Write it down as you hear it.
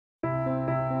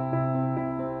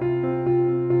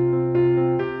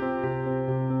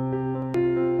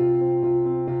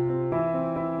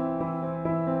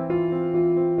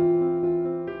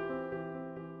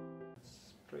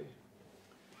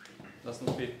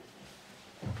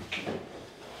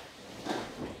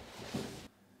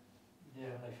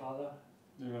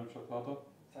Lieber himmlischer Vater,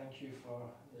 thank you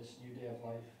for this new day of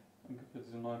life. danke für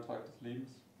diesen neuen Tag des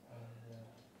Lebens. And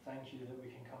thank you that we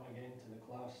can come again to the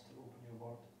class to open your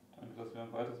word. Danke, dass wir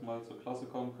ein weiteres Mal zur Klasse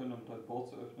kommen können, um dein Wort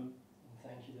zu öffnen. And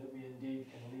thank you that we indeed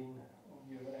can lean on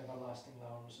your everlasting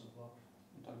arms of love.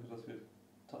 Und danke, dass wir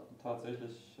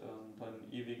tatsächlich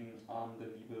deinen ewigen Arm der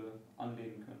Liebe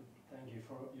anlehnen können. Thank you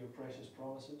for your precious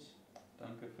promises.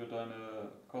 Danke für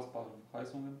deine kostbaren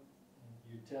Verheißungen.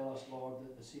 And you tell us, Lord,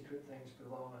 that the secret things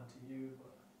belong unto you,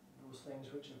 but those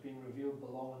things which have been revealed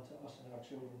belong unto us and our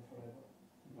children forever.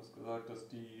 Du hast gesagt, dass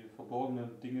die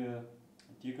verborgenen Dinge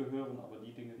dir gehören, aber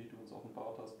die Dinge, die du uns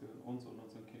offenbart hast, gehören uns und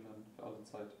unseren Kindern für alle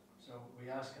Zeit. So we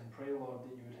ask and pray, Lord,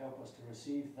 that you would help us to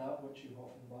receive that which you've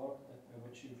offenbart,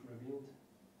 which you've revealed.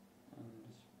 Und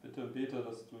ich bitte und bete,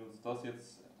 dass du uns das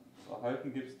jetzt zu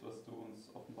erhalten gibst, was du uns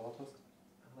offenbart hast.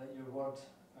 And let your word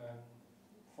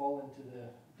fall into the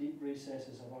deep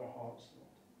recesses of our hearts, Lord.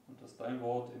 Und dass dein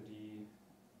Wort in die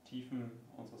Tiefen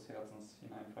unseres Herzens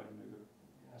hineinfallen möge.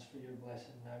 We ask for your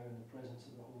blessing now in the presence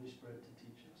of the Holy Spirit to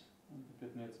teach us. Und wir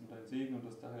bitten jetzt um deinen Segen und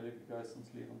dass der Heilige Geist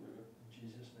uns lehren möge. In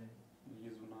Jesus' name. In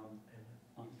Jesu Namen.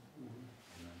 Amen. Amen.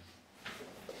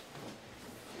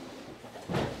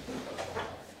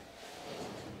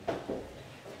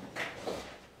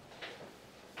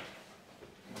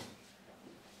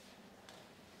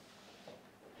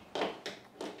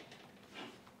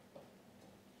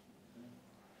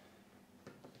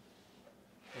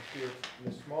 Okay,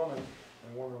 this morning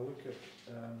I want to look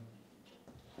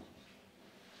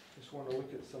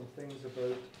at some things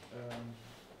about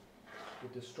the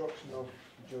destruction of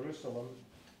Jerusalem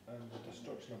and the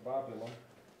destruction of Babylon.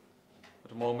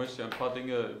 Heute Morgen möchte ich ein paar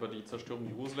Dinge über die Zerstörung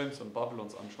Jerusalems und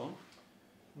Babylons anschauen.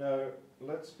 Now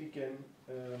let's begin.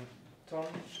 Turn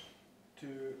to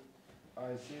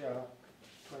Isaiah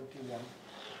 21.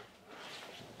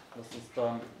 Lass uns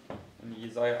dann in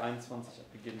Jesaja 21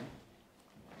 beginnen.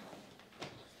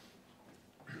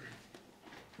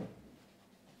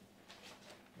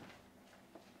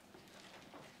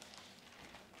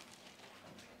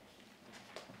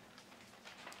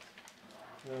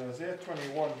 Isaiah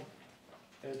 21,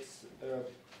 it's a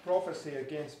prophecy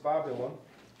against Babylon,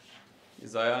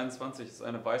 Jesaja 21 ist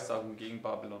eine Weissagung gegen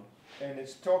Babylon. and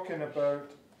it's talking about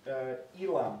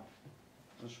Elam.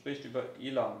 Es spricht über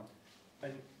Elam.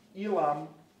 And Elam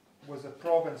was a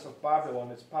province of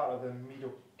Babylon. It's part of the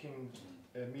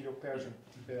Medo-Persian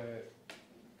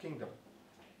kingdom.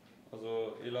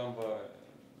 Also Elam war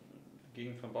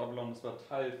Gegend von Babylon, es war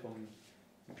Teil vom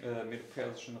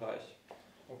Medo-Persischen Reich.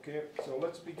 Okay, so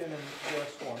let's begin in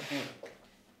verse 1.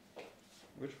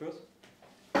 Which verse?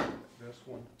 Verse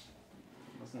 1.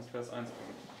 Lass uns Vers 1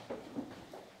 beginnen.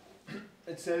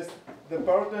 It says, "The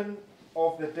burden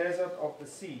of the desert of the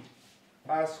sea,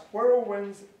 as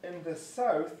whirlwinds in the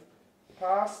south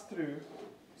pass through,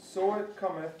 so it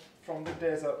cometh from the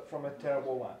desert, from a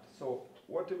terrible land." So,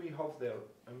 what do we have there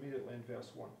immediately in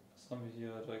verse 1? Das haben wir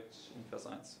hier direkt in Vers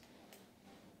 1.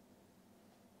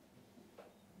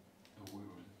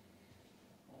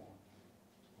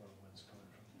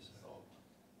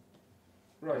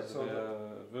 Right, Also so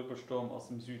der Wirbelsturm aus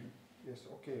dem Süden. yes,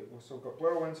 okay, so got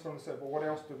whirlwinds from the south, but what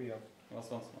else do we have? Was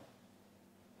sonst noch?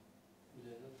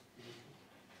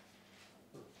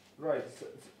 Right, so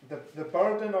the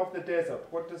burden of the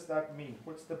desert, what does that mean?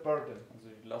 What's the burden? Also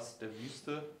die Last der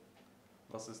Wüste.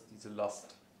 Was ist diese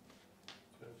Last?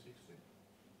 1260.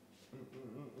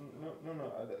 No.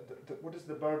 What does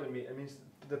the burden mean? It means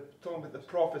talking about the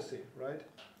prophecy, right?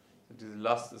 Diese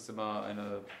Last ist immer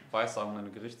eine Weissagung, eine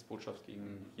Gerichtsbotschaft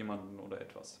gegen jemanden oder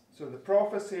etwas. So the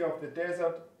prophecy of the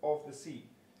desert of the sea.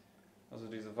 Also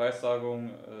diese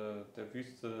Weissagung der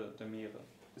Wüste der Meere.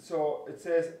 So it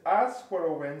says, "As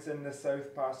whirlwinds in the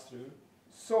south pass through,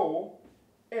 so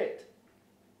it,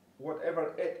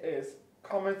 whatever it is,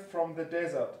 cometh from the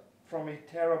desert, from a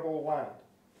terrible land."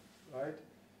 Right?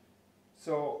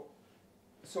 So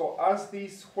as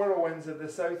these whirlwinds of the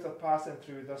south are passing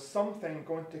through, there's something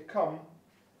going to come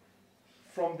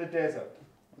from the desert.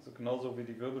 Also genauso wie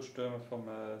die Wirbelstürme vom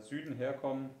Süden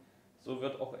herkommen, so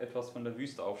wird auch etwas von der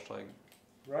Wüste aufsteigen.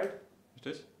 Right?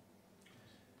 Richtig?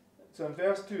 So in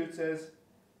verse 2 it says,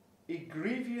 "A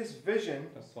grievous vision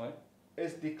Vers 2.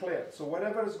 is declared." So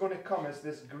whatever is going to come is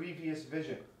this grievous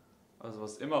vision. Also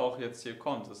was immer auch jetzt hier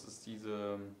kommt, das ist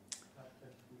diese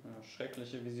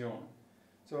schreckliche Vision.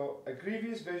 So a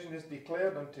grievous vision is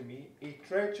declared unto me, a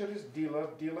treacherous dealer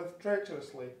dealeth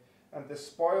treacherously, and the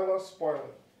spoiler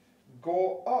spoileth.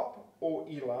 Go up, O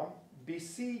Elam,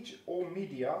 besiege, O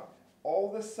Media,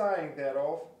 all the sighing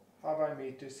thereof have I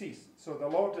made to cease. So the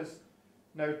Lord is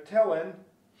now telling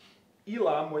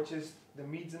Elam, which is the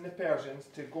Medes and the Persians,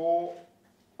 to go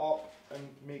up and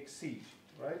make siege,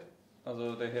 right?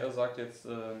 Also der Herr sagt jetzt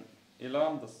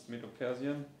Elam, das ist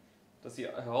Medo-Persien, dass sie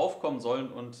heraufkommen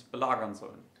sollen und belagern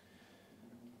sollen.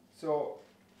 So,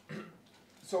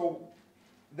 so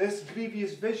this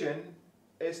grievous vision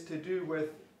is to do with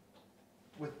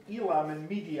Elam and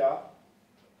Media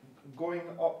going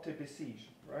up to besiege,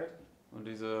 right? Und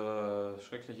diese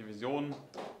schreckliche Vision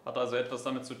hat also etwas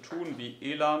damit zu tun, wie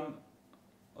Elam,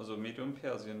 also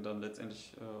Medium-Persien, dann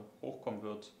letztendlich hochkommen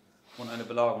wird und eine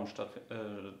Belagerung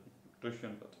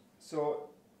durchführen wird. So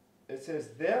it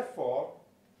says, therefore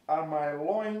are my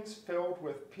loins filled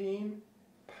with pain,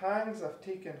 pangs have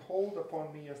taken hold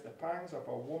upon me as the pangs of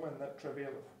a woman that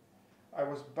travaileth. I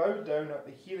was bowed down at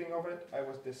the hearing of it, I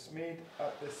was dismayed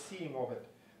at the seeing of it.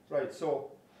 Right,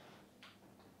 so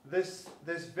this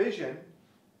vision,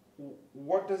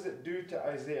 what does it do to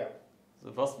Isaiah?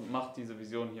 Also was macht diese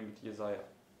Vision hier mit Jesaja?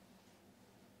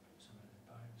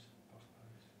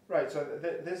 Right, so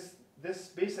this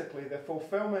basically, the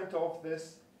fulfillment of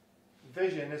this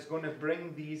vision is going to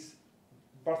bring these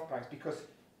birth pangs, because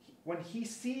when he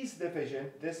sees the vision,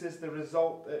 this is the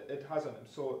result it has on him.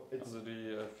 So it's Also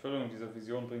die Erfüllung dieser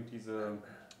Vision bringt diese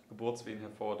Geburtswehen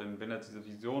hervor, denn wenn er diese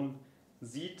Vision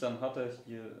sieht, dann hat er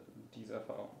hier diese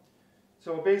Erfahrung.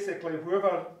 so basically,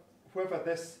 whoever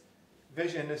this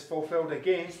vision is fulfilled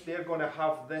against, they're going to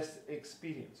have this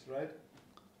experience, right?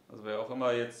 Also wer auch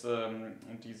immer jetzt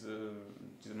diese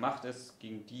Macht ist,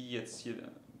 gegen die jetzt hier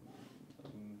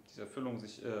diese Erfüllung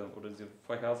sich oder diese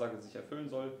Vorhersage sich erfüllen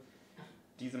soll,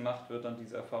 diese Macht wird dann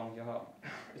diese Erfahrung hier haben.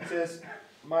 It says,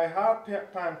 my heart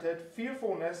panted,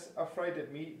 fearfulness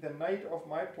affrighted me, the night of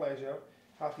my pleasure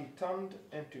hath he turned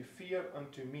into fear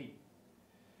unto me.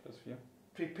 Vers 4.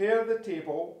 Prepare the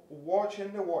table, watch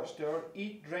in the watchtower,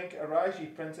 eat, drink, arise ye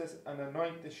princes, and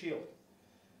anoint the shield.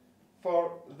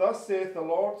 For thus hath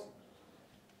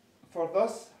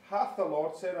the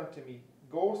Lord said unto me,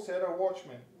 Go set a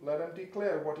watchman, let him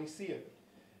declare what he seeth.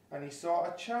 And he saw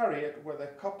a chariot with a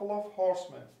couple of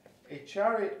horsemen, a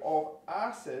chariot of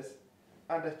asses,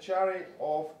 and a chariot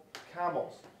of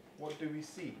camels. What do we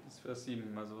see? Das ist Vers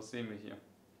 7, also was sehen wir hier?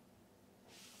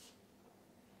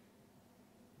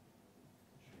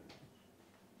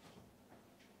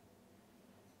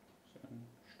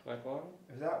 Streitwagen.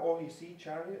 Is that all you see,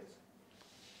 chariots?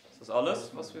 Ist das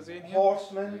alles, was wir sehen hier?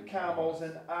 Horsemen, camels,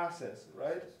 and asses,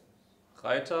 right?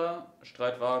 Reiter,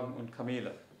 Streitwagen und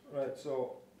Kamele. Right,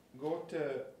 so go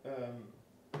to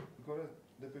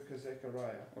the book of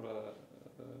Zechariah. Oder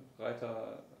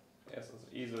Reiter, erst also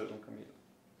Esel und Kamele.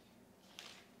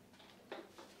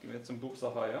 Gehen wir jetzt zum Buch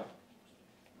Sacharja.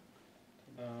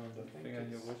 And I Den think Finger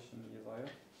hier it's- ruhig in Jesaja.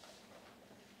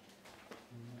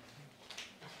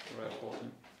 Sacharja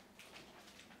 14.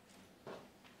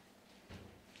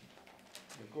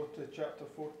 we go to chapter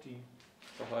 14.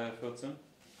 Sacharja 14.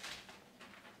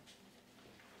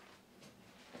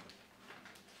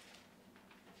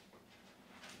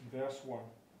 Verse 1.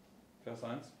 Vers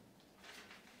 1.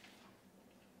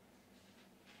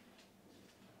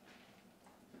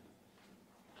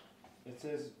 It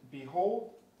says,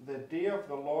 Behold, the day of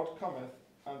the Lord cometh,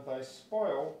 and thy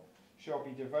spoil shall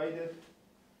be divided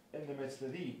in the midst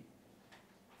of thee.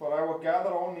 For I will gather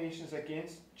all nations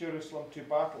against Jerusalem to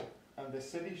battle, and the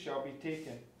city shall be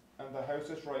taken, and the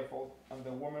houses rifled, and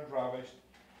the women ravished,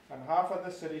 and half of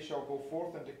the city shall go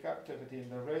forth into captivity,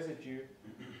 and the residue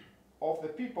of the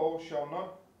people shall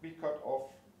not be cut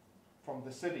off from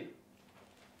the city.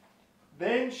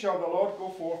 Then shall the Lord go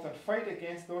forth and fight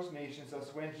against those nations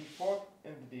as when he fought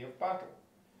in the day of battle.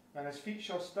 And his feet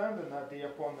shall stand in that day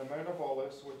upon the Mount of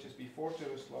Olives, which is before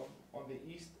Jerusalem, on the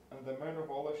east, and the Mount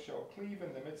of Olives shall cleave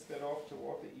in the midst thereof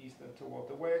toward the east and toward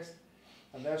the west.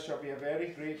 And there shall be a very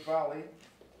great valley,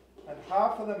 and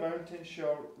half of the mountain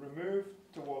shall remove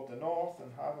toward the north,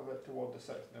 and half of it toward the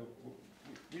south. Now,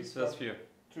 Das we've ist Vers gone 4.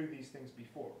 through these things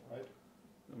before, right?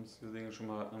 Wir haben diese Dinge schon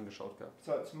mal angeschaut gehabt.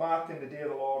 So it's marking the day of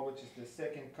the Lord, which is the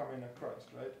second coming of Christ,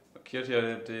 right? Markiert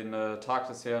hier den Tag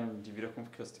des Herrn, die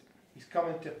Wiederkunft Christi. He's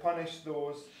coming to punish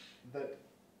those that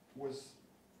was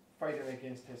fighting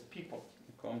against his people.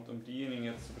 Er kommt, um diejenigen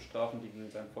jetzt zu bestrafen, die gegen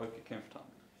sein Volk gekämpft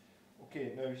haben.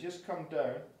 Okay, now he's just come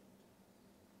down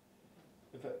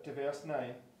to verse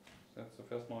 9. Jetzt zu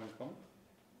Vers 9 kommen.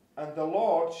 And the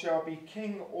Lord shall be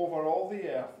king over all the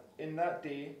earth. In that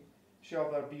day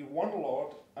shall there be one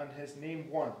Lord, and his name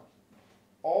one.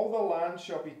 All the land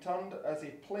shall be turned as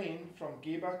a plain from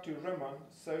Geba to Rimmon,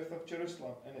 south of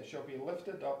Jerusalem, and it shall be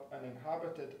lifted up and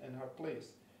inhabited in her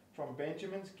place, from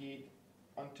Benjamin's gate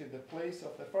unto the place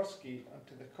of the first gate,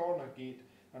 unto the corner gate,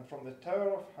 and from the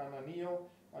tower of Hananiel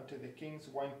unto the king's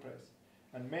winepress.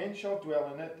 and men shall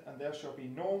dwell in it, and there shall be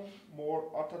no more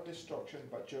utter destruction,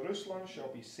 but Jerusalem shall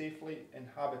be safely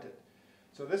inhabited.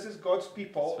 So this is God's Das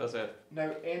people ist Vers 11.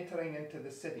 now entering into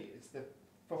the city. It's the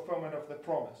fulfillment of the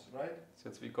promise, right? Das ist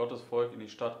jetzt wie Gottes Volk in die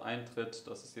Stadt eintritt,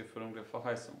 das ist die Erfüllung der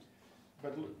Verheißung.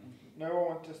 But now I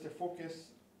want us to focus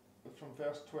from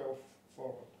verse 12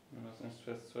 forward. Lass uns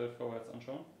Vers 12 vorwärts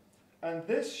anschauen. And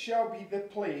this shall be the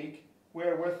plague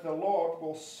wherewith the Lord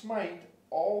will smite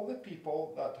all the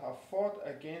people that have fought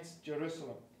against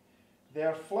Jerusalem.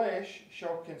 Their flesh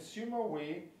shall consume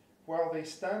away while they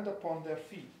stand upon their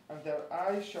feet, and their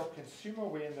eyes shall consume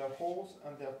away in their holes,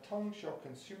 and their tongue shall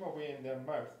consume away in their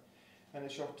mouth. And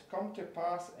it shall come to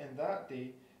pass in that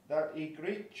day that a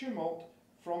great tumult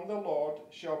from the Lord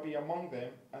shall be among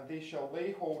them, and they shall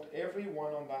lay hold every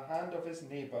one on the hand of his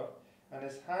neighbour, and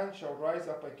his hand shall rise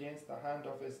up against the hand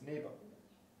of his neighbour.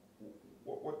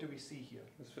 What do we see here?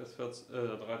 Das ist Vers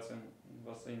 13.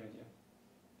 Was sehen wir hier?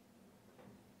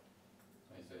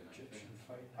 Egyptian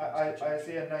fighting.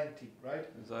 Isaiah 90, right?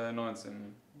 Jesaja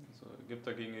 19. Also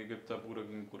Ägypter gegen Ägypter, Bruder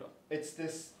gegen Bruder. It's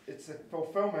a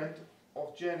fulfillment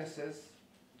of Genesis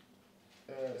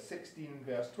 16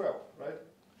 verse 12, right?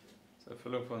 Das ist die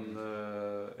Erfüllung von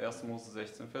 1. Mose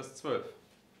 16, Vers 12.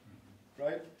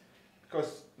 Right?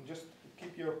 Because just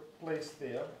keep your place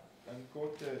there and go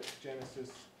to Genesis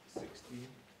 16.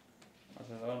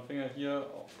 Also wir haben Finger hier,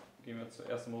 gehen wir zu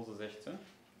 1. Mose 16.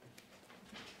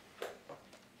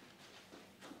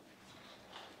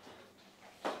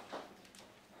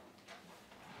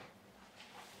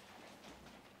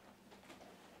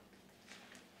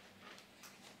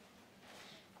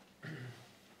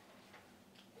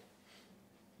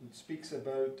 It speaks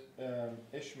about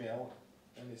Ishmael,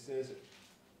 and it says,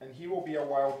 and he will be a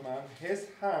wild man, his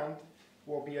hand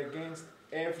will be against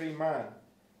every man,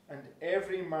 and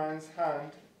every man's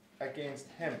hand against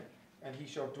him, and he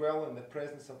shall dwell in the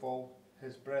presence of all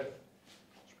his brethren.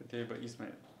 Spricht hier über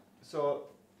Ismael. So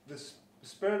the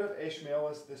spirit of Ishmael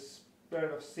is the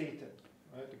spirit of Satan,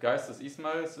 right? Der Geist des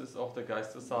Ismaels ist auch der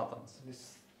Geist des Satans. And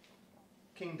this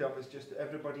kingdom is just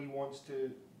everybody wants to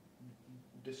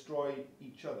destroy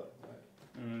each other, right?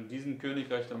 In diesem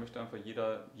Königreich, da möchte einfach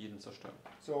jeder jeden zerstören.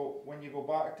 So when you go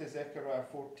back to Zechariah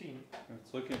 14, Wenn wir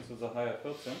zurückgehen zu Sacharja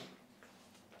 14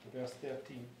 verse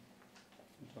 13,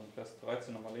 und dann Vers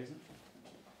 13 nochmal lesen.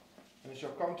 and it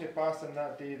shall come to pass in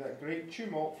that day that great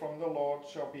tumult from the Lord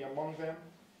shall be among them,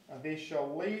 and they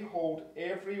shall lay hold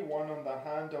every one on the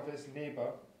hand of his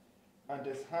neighbour, and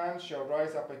his hand shall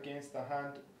rise up against the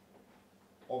hand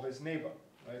of his neighbour.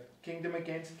 Right? Kingdom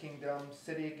against kingdom,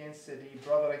 city against city,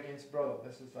 brother against brother.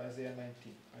 This is Isaiah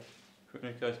 19. Right?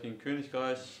 Königreich gegen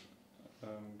Königreich,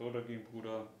 Bruder gegen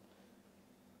Bruder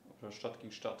oder Stadt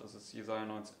gegen Stadt. Das ist Jesaja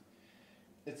 19.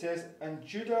 It says, and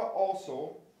Judah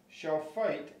also shall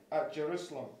fight at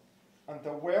Jerusalem, and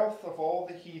the wealth of all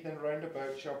the heathen round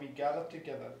about shall be gathered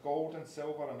together, gold and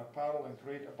silver and apparel in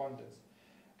great abundance.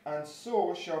 And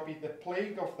so shall be the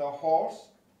plague of the horse,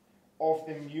 of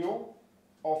the mule,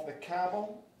 of the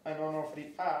camel, and of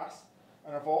the ass,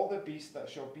 and of all the beasts that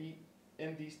shall be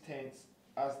in these tents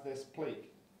as this plague.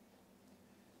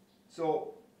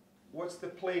 So, what's the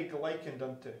plague likened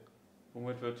unto?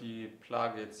 Womit wird die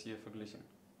Plage jetzt hier verglichen?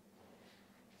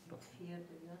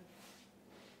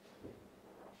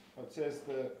 It says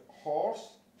the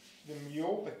horse, the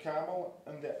mule, the camel,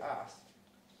 and the ass.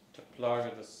 Die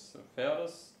Plage des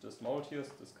Pferdes, des Maultiers,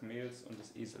 des Kamels und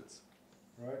des Esels.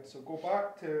 Right. So go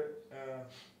back to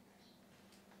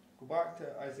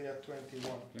Isaiah 21.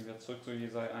 Gehen wir zurück zu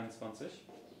Jesaja 21,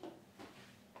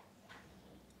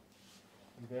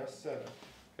 In verse 7.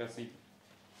 Vers 7.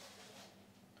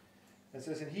 It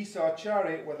says, and he saw a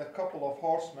chariot with a couple of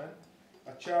horsemen,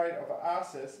 a chariot of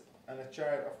asses, and a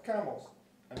chariot of camels,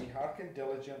 and he hearkened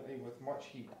diligently with much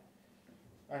heed.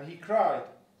 And he cried,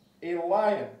 a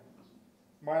lion,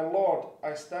 my Lord,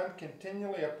 I stand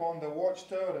continually upon the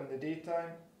watchtower in the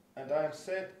daytime, and I am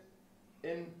set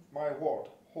in my ward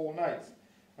whole nights.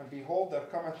 And behold, there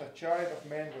cometh a chariot of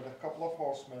men with a couple of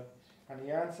horsemen. And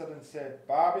he answered and said,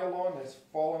 Babylon is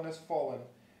fallen,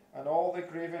 and all the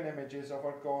graven images of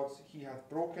her gods he hath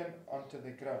broken unto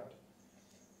the ground.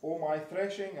 O my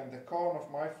threshing and the corn of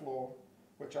my floor,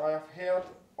 which I have heard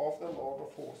of the Lord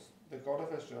of hosts, the God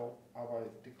of Israel, have I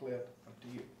declared unto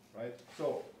you. Right?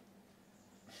 So,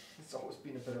 it's always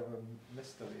been a bit of a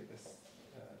mystery, this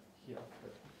here.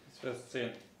 Das ist Vers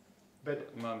 10. But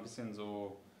Immer ein bisschen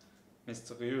so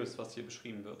mysteriös, was hier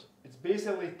beschrieben wird. it's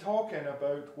basically talking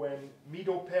about when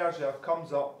Medo-Persia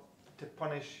comes up to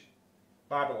punish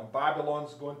Babylon.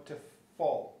 Babylon's going to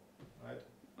fall. Right?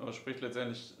 Aber es spricht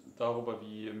letztendlich darüber,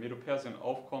 wie Medo-Persien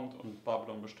aufkommt und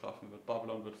Babylon bestrafen wird.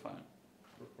 Babylon wird fallen.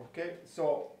 Okay,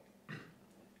 so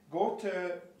go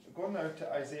now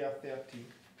to Isaiah 13.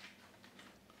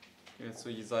 Gehen wir zu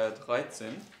Jesaja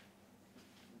 13.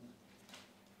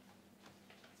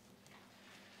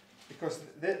 Because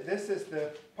this is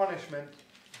the punishment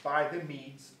by the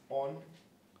Medes on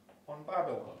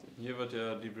Babylon. Hier wird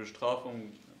ja die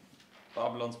Bestrafung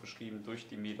Babylons beschrieben durch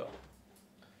die Meder.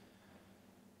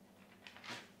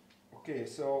 Okay,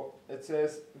 so it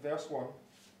says, verse 1,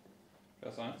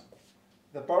 Vers 1.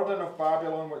 the burden of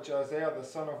Babylon which Isaiah the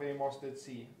son of Amos did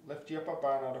see. Lift ye up a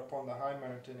banner upon the high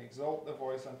mountain, exalt the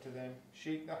voice unto them,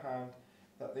 shake the hand,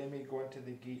 that they may go into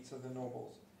the gates of the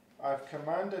nobles. I have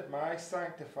commanded my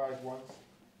sanctified ones,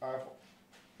 I have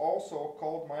also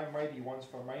called my mighty ones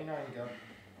for mine anger,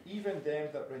 even them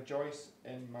that rejoice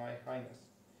in my highness.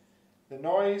 The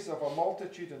noise of a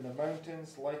multitude in the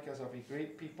mountains, like as of a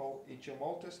great people, a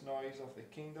tumultuous noise of the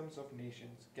kingdoms of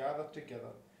nations, gathered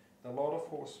together. The Lord of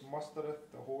hosts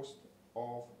mustereth the host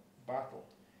of battle.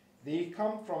 They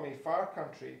come from a far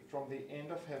country, from the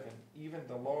end of heaven, even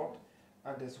the Lord,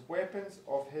 and his weapons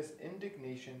of his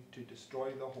indignation to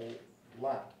destroy the whole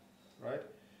land. Right?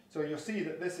 So you'll see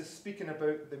that this is speaking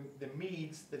about the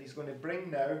Medes that he's going to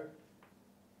bring now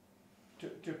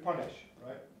to punish.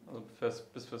 Right? Also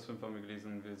bis Vers 5 haben wir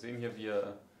gelesen. Wir sehen hier, wie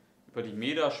er über die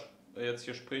Meder jetzt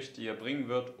hier spricht, die er bringen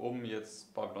wird, um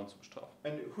jetzt Babylon zu bestrafen.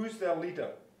 And who's their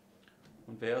leader?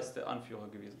 Und wer ist der Anführer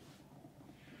gewesen?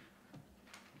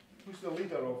 Who's the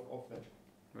leader of them?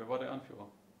 Wer war der Anführer?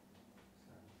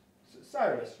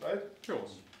 Cyrus, right?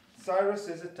 Kyros. Cyrus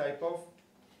is a type of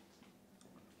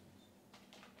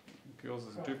Kyros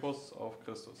ist ein Typus auf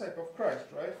Christus. Christ,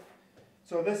 right?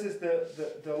 So this is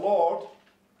the Lord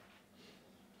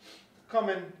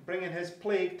coming, bringing his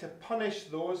plague to punish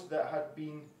those that had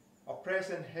been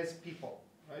oppressing his people,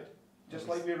 right? Just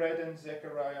like we read in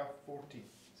Zechariah 14.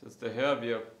 Es ist der Herr,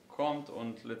 wie er kommt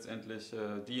und letztendlich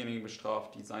diejenigen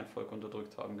bestraft, die sein Volk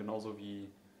unterdrückt haben, genauso wie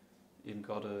eben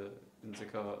gerade in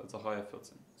Zechariah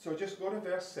 14. So just go to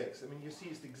verse 6. I mean, you see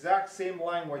it's the exact same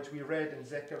language we read in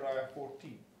Zechariah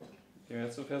 14. Gehen wir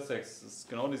jetzt zu Vers 6. Es ist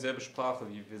genau dieselbe Sprache,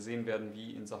 wie wir sehen werden,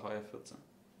 wie in Zechariah 14.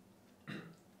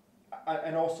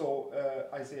 And also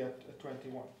Isaiah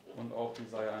 21. Und auch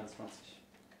Jesaja 21.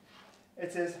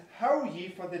 It says, How ye,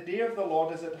 for the day of the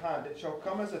Lord is at hand, it shall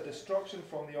come as a destruction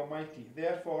from the Almighty.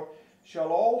 Therefore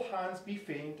shall all hands be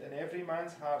faint, and every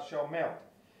man's heart shall melt.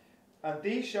 And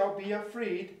they shall be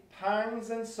afraid, pangs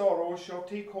and sorrows shall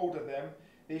take hold of them,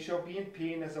 they shall be in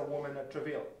pain as a woman at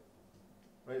travail.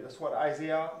 Right, that's what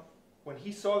Isaiah, when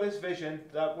he saw this vision,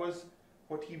 that was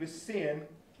what he was saying,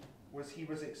 was he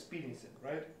was experiencing,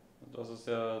 right? Und das ist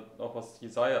ja auch, was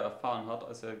Jesaja erfahren hat,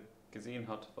 als er gesehen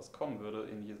hat, was kommen würde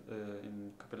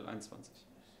in Kapitel 21.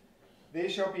 They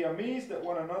shall be amazed at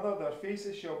one another, their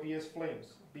faces shall be as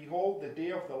flames. Behold, the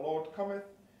day of the Lord cometh,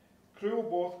 cruel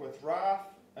both with wrath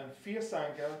and fierce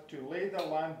anger, to lay the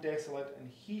land desolate, and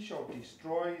he shall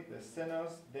destroy the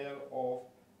sinners thereof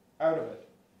out of it.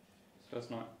 Vers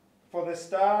 9. For the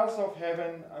stars of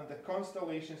heaven and the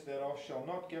constellations thereof shall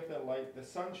not give their light, the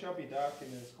sun shall be dark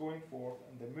in its going forth,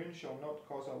 and the moon shall not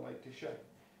cause her light to shine.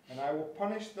 And I will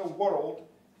punish the world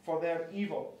for their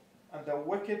evil, and the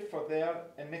wicked for their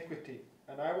iniquity.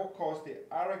 And I will cause the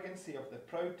arrogancy of the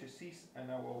proud to cease, and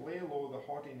I will lay low the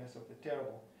haughtiness of the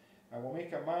terrible. I will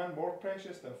make a man more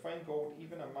precious than fine gold,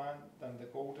 even a man than the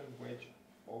golden wedge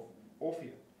of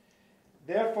Ophir.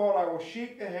 Therefore I will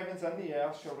shake the heavens and the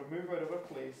earth shall remove out of her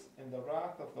place in the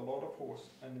wrath of the Lord of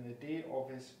hosts, and in the day of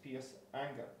his fierce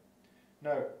anger.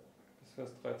 Now,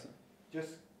 Vers 13.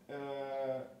 just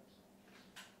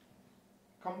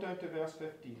come down to verse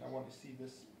 15. I want to see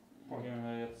this point. Gehen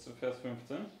wir jetzt zu Vers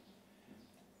 15.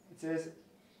 It says,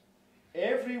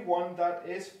 Every one that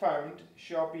is found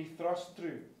shall be thrust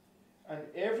through, and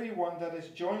every one that is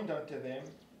joined unto them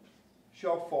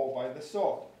shall fall by the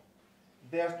sword.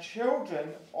 Their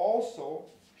children also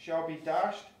shall be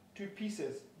dashed to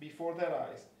pieces before their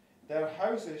eyes. Their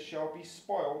houses shall be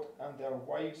spoiled, and their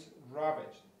wives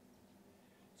ravaged.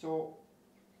 So,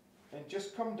 and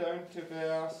just come down to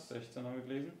verse 16 haben wir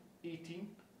gelesen. 18.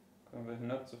 Kommen wir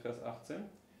hinab zu Vers 18.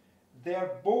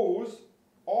 Their bows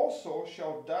also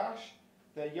shall dash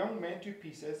their young men to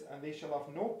pieces, and they shall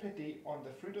have no pity on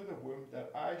the fruit of the womb, their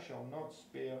eye shall not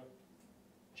spare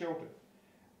children.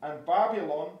 And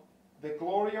Babylon, the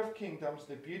glory of kingdoms,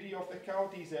 the beauty of the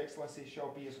Chaldees' excellency,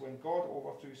 shall be as when God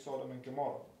overthrew Sodom and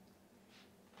Gomorrah.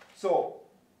 So,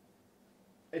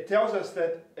 it tells us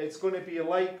that it's going to be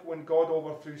like when God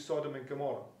overthrew Sodom and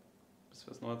Gomorrah. Bis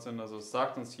Vers 19. Also es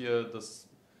sagt uns hier, dass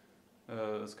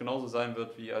es genauso sein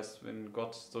wird, wie als wenn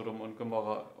Gott Sodom und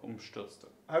Gomorra umstürzte.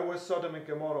 How was Sodom and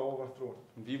Gomorrah overthrown?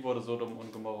 Und wie wurde Sodom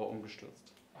und Gomorra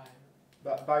umgestürzt?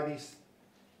 By these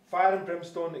fire and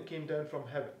brimstone that came down from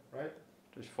heaven, right?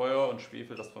 Durch Feuer und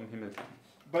Schwefel, das vom Himmel kam.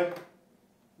 But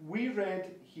we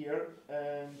read here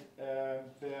in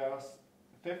verse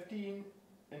 15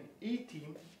 and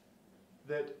 18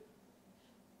 that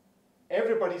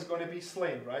everybody's going to be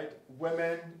slain, right?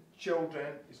 Women,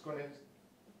 children, is going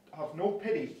to have no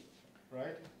pity,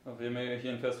 right? Wir haben ja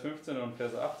hier in Vers 15 und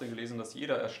Vers 18 gelesen, dass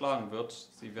jeder erschlagen wird.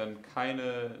 Sie werden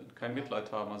kein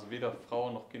Mitleid haben, also weder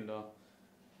Frauen noch Kinder,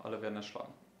 alle werden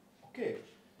erschlagen. Okay,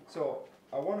 so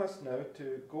I want us now to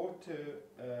go to,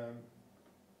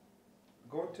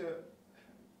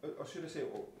 or should I say,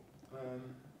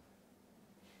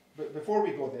 but before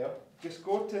we go there, just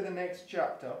go to the next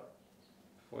chapter.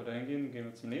 Bevor wir dahin gehen, gehen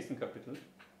wir zum nächsten Kapitel,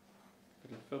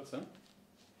 Kapitel 14,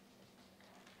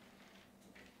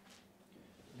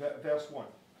 Verse 1.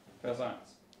 Vers 1.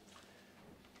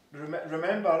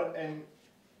 Remember in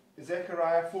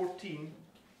Zechariah 14,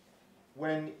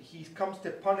 when he comes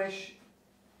to punish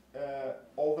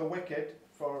all the wicked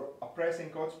for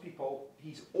oppressing God's people,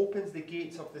 he opens the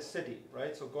gates of the city,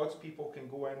 right? So God's people can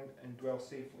go in and dwell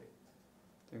safely.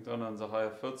 Denkt dran an Sacharja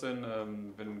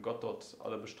 14, wenn Gott dort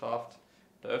alle bestraft,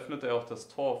 da öffnet er auch das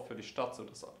Tor für die Stadt,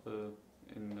 sodass alle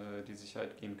in die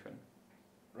Sicherheit gehen können.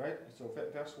 Right? So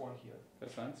verse 1 here.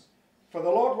 Vers 1. For the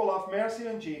Lord will have mercy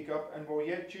on Jacob and will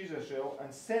yet choose Israel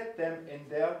and set them in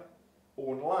their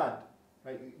own land.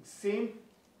 Right?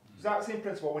 Exact same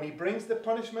principle. When he brings the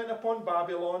punishment upon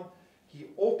Babylon, he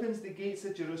opens the gates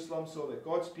of Jerusalem so that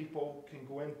God's people can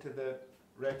go into the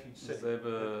refuge city.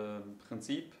 Dasselbe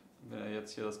Prinzip, wenn er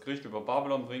jetzt hier das Gericht über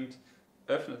Babylon bringt,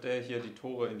 öffnet er hier die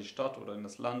Tore in die Stadt oder in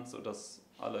das Land, sodass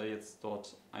alle jetzt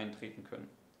dort eintreten können.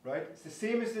 Right? It's the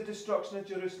same as the destruction of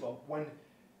Jerusalem. When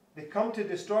they come to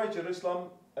destroy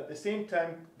Jerusalem, at the same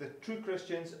time the true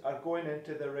Christians are going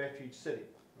into the refuge city.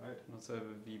 Right?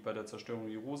 Dasselbe wie bei der Zerstörung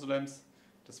Jerusalems,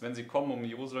 dass wenn sie kommen, um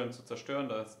Jerusalem zu zerstören,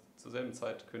 da ist zur selben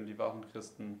Zeit können die wahren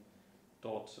Christen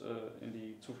dort in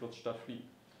die Zufluchtsstadt fliehen.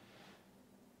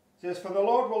 It says, For the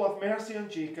Lord will have mercy on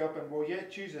Jacob and will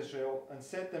yet choose Israel and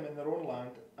set them in their own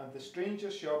land, and the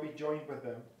strangers shall be joined with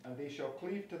them, and they shall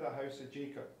cleave to the house of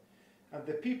Jacob. And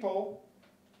the people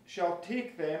shall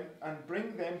take them and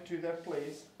bring them to their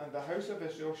place, and the house of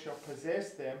Israel shall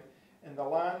possess them in the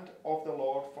land of the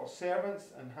Lord for servants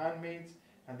and handmaids,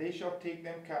 and they shall take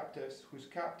them captives, whose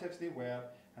captives they were,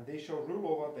 and they shall rule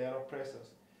over their oppressors.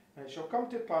 And it shall come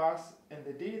to pass in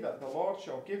the day that the Lord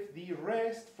shall give thee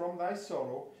rest from thy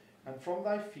sorrow, and from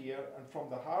thy fear, and from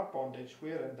the hard bondage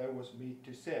wherein thou wast made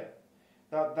to serve,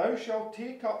 that thou shalt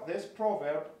take up this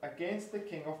proverb against the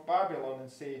king of Babylon,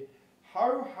 and say,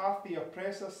 How hath the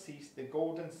oppressor ceased, the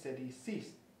golden city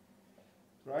ceased?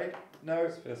 Right? Now,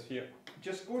 Vers 4.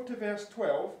 just go to verse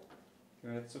 12.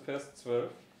 Gehen wir jetzt zu Vers 12.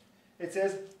 It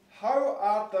says, How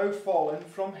art thou fallen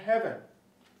from heaven?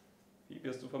 Wie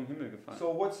bist du vom Himmel gefallen? So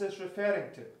what's this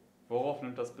referring to? Worauf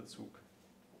nimmt das Bezug?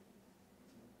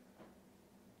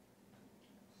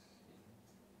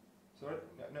 Sorry?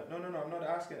 No, I'm not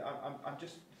asking. I'm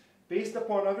just, based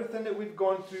upon everything that we've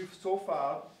gone through so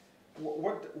far,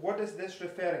 what is this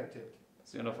referring to?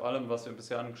 Basierend auf allem, was wir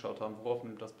bisher angeschaut haben, worauf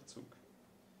nimmt das Bezug?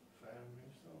 Fire and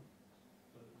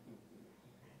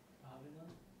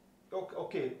brimstone.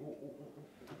 Okay,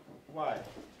 why?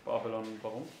 Babylon,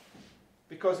 warum?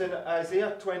 Because in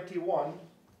Isaiah 21,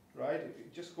 right, if you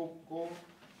just go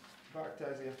back to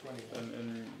Isaiah 21.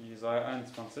 In Jesaja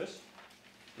 21,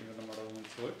 gehen wir nochmal dahin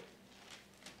zurück.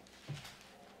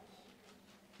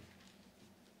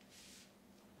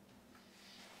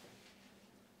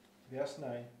 Verse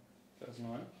 9. Vers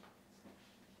 9.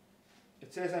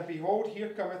 It says, And behold, here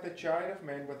cometh a chariot of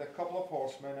men with a couple of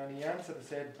horsemen, and he answered and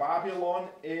said, Babylon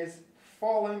is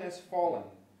fallen.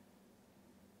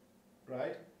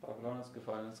 Right? Babylon ist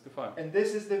gefallen, ist gefallen. And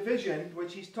this is the vision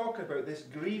which he's talking about, this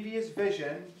grievous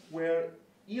vision where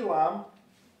Elam,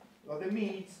 or the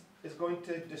Medes, is going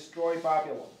to destroy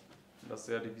Babylon. Das ist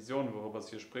ja die Vision, worüber es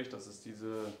hier spricht. Das ist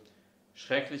diese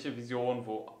schreckliche Vision,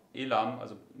 wo Elam,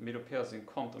 also Medo-Persien,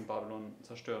 kommt und Babylon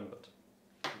zerstören wird.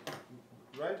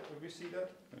 Right? Have you see that?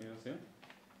 Könnt ihr das sehen?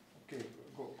 Okay,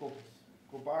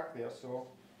 go back there. So,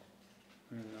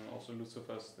 Also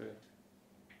Lucifer is the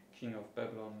king of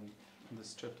Babylon in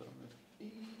this chapter.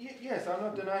 yes, I'm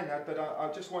not denying that, but I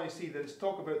just want to see that it's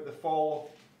talk about the fall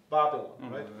of Babylon, No,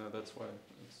 right? no, that's why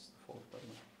it's the fall of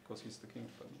Babylon, because he's the king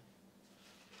of Babylon.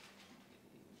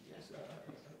 Yes,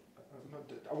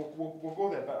 we'll go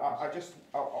there, but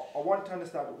I want to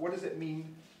understand, what does it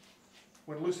mean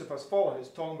when Lucifer's fallen, it's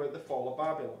talking about the fall of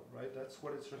Babylon, right? That's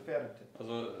what it's referring to.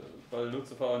 Also, weil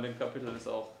Luzifer in dem Kapitel ist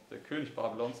auch der König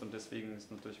Babylons und deswegen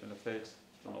ist natürlich, wenn er fällt,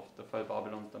 dann auch der Fall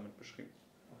Babylons damit beschrieben.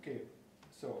 Okay,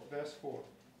 so verse 4.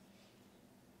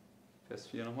 Vers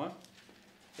 4 nochmal.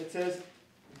 It says,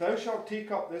 Thou shalt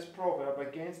take up this proverb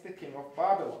against the king of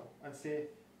Babylon, and say,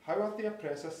 How hath the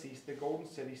oppressor ceased, the golden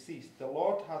city ceased? The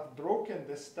Lord hath broken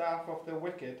the staff of the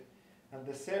wicked, and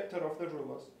the scepter of the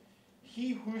rulers.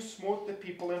 He who smote the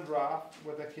people in wrath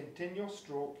with a continual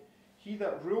stroke, he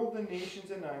that ruled the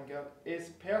nations in anger, is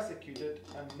persecuted,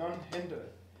 and none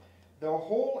hindereth. The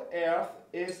whole earth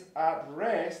is at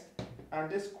rest,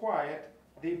 and is quiet,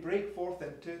 they break forth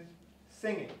into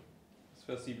singing. Das ist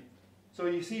Vers 7. So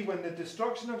you see, when the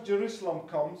destruction of Jerusalem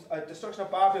comes, destruction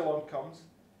of Babylon comes,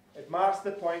 it marks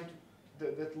the point,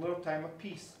 the little time of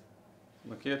peace.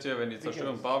 Markiert hier, wenn die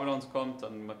Zerstörung Babylons kommt,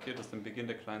 dann markiert es den Beginn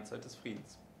der kleinen Zeit des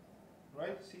Friedens.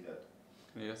 Right? See that?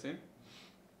 Kann ihr das sehen?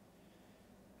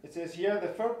 It says here, the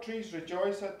fir trees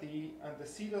rejoice at thee, and the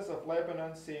cedars of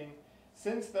Lebanon, saying,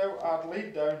 Since thou art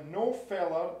laid down, no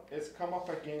feller is come up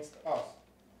against us.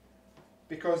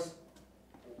 Because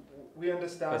we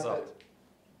understand Vers 8.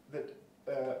 that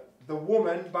the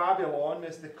woman, Babylon,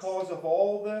 is the cause of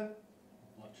all the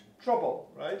trouble,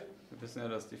 right? Wir wissen ja,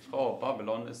 dass die Frau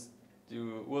Babylon ist die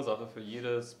Ursache für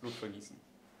jedes Blutvergießen.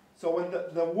 So when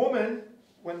the woman,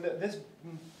 when this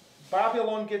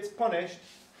Babylon gets punished,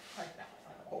 I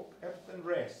hope everything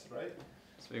rests, right?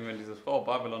 Deswegen, wenn diese Frau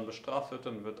Babylon bestraft wird,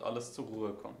 dann wird alles zur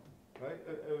Ruhe kommen. Right?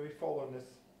 Are we following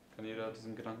this? Kann jeder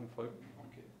diesem Gedanken folgen?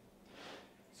 Okay.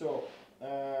 So,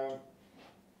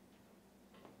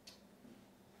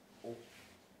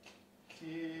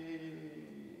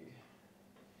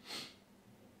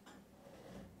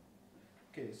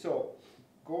 okay, so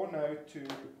go now to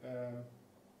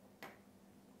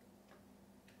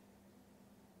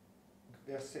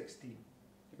verse 16.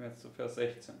 Gehen wir jetzt zu Vers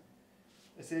 16.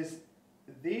 It says,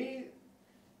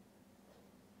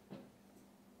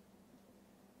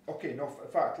 okay, no,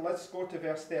 in fact, let's go to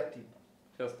verse 13.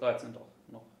 Vers 13 doch,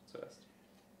 noch zuerst.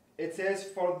 It says,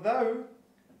 For thou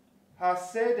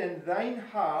hast said in thine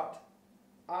heart,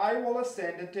 I will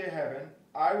ascend into heaven,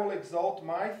 I will exalt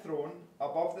my throne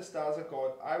above the stars of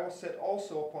God, I will sit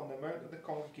also upon the mount of the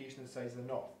congregation in the sides of the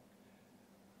north.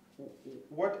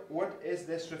 What is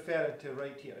this referring to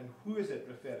right here, and who is it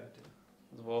referring to?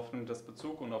 Also worauf nimmt das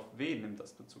Bezug und auf wen nimmt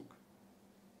das Bezug?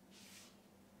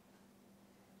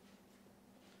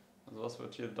 Also was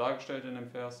wird hier dargestellt in dem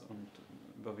Vers und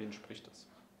über wen spricht das?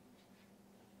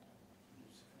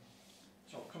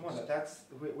 So come on,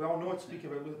 we all know it's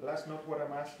speaking about Luther, but that's not what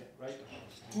I'm asking, right?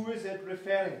 Who is it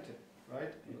referring to,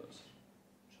 right?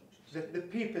 The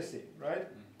papacy, right?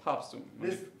 Papsttum, und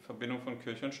die Verbindung von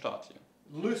Kirche und Staat hier.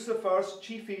 Lucifer's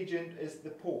chief agent is the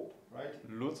Pope, right?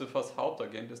 Luzifers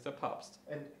Hauptagent ist der Papst.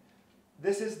 And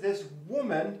this is this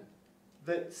woman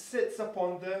that sits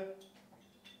upon the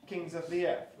kings of the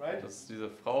earth, right? Das ist diese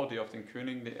Frau, die auf den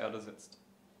Königen der Erde sitzt.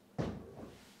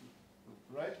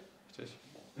 Right? Richtig?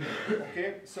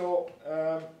 Okay, so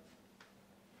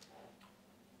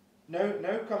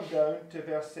now come down to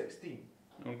verse 16.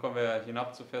 Nun kommen wir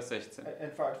hinab zu Vers 16.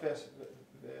 In fact, verse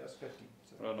 15.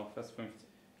 So. Oder noch Vers 15.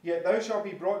 Yet thou shalt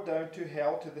be brought down to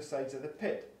hell, to the sides of the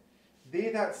pit.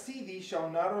 They that see thee shall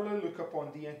narrowly look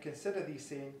upon thee and consider thee,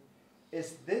 saying,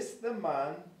 Is this the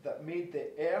man that made the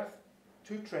earth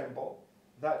to tremble,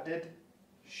 that did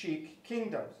shake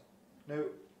kingdoms? Now,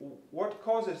 what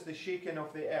causes the shaking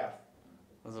of the earth?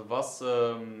 Also was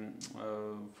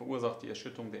verursacht die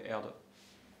Erschütterung der Erde?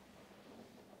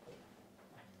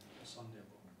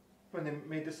 When they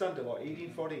made the Sunday law,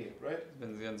 1848, right?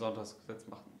 Wenn sie ein Sonntagsgesetz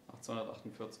machen,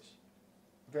 1848.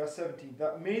 Verse 17,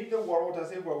 that made the world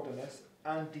as a wilderness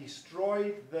and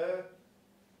destroyed the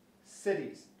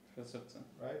cities, Vers 17.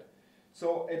 right?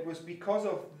 So it was because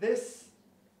of this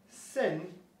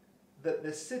sin that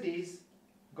the cities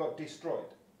got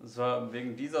destroyed. Es war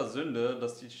wegen dieser Sünde,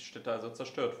 dass die Städte also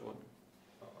zerstört wurden.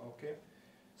 Okay,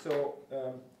 so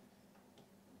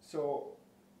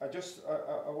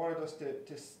I wanted us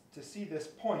to see this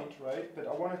point, right? But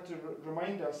I wanted to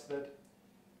remind us that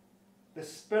the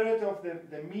spirit of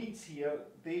the Medes here,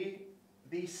 they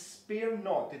spare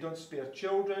not. They don't spare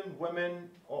children,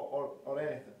 women, or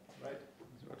anything, right?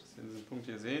 Ich wollte, dass ihr diesen Punkt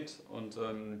hier seht und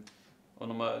auch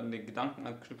nochmal in den Gedanken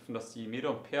anknüpfen, dass die Meder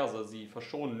und Perser, sie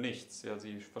verschonen nichts. Ja,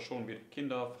 sie verschonen weder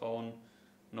Kinder, Frauen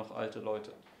noch alte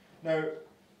Leute. Now,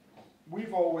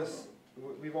 we've always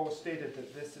stated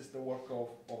that this is the work of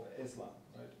Islam,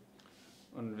 right?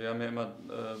 Und wir haben ja immer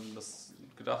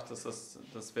gedacht, dass das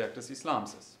das Werk des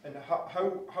Islams ist. And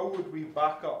how would we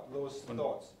back up those Und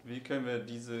thoughts? wie können wir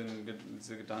diese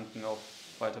Gedanken auch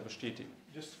weiter bestätigen?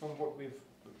 Just from what we've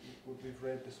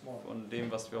read this morning. Von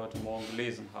dem, was wir heute Morgen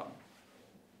gelesen haben.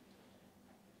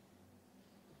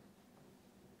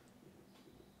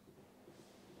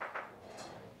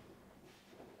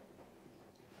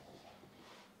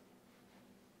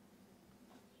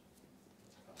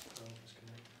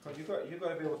 Because you've got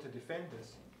to be able to defend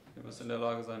this. Wir müssen in der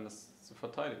Lage sein, das zu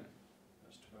verteidigen.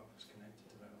 Verse 12 is connected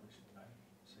to Revelation 9.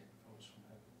 Satan falls from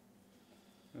heaven.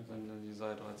 Wir sind in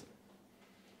Jesaja 13.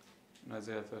 In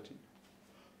Isaiah 13.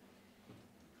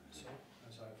 So,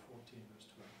 Isaiah 14, verse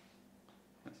 12.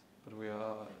 Yes. But we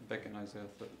are back in Isaiah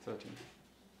 13.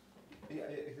 Yeah,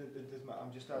 it doesn't matter.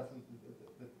 I'm just asking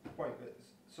the point.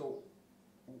 So,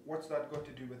 what's that got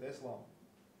to do with Islam?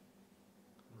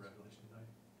 Revelation 9.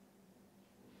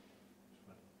 It's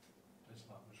when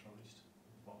Islam was released.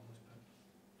 The bomb was put.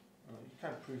 You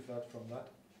can't prove that from that.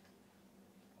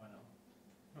 Why not?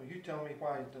 No, you tell me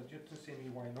why. You don't say me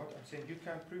why not. I'm saying you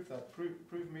can't prove that.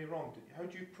 Prove me wrong. How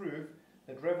do you prove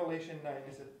that Revelation 9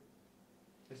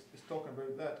 is talking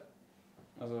about that?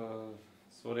 Also,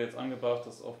 es wurde jetzt angebracht,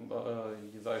 dass offenbar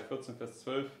Jesaja 14, Vers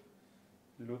 12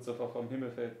 Luzifer vom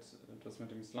Himmel fällt, das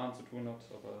mit dem Islam zu tun hat,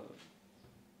 aber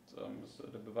da muss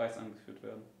der Beweis angeführt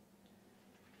werden.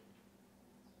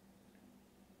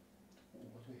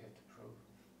 What do we have to prove?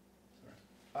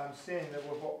 I'm saying that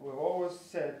we've always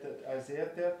said that Isaiah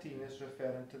 13 is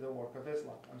referring to the work of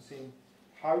Islam. I'm saying,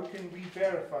 how can we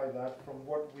verify that from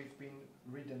what we've been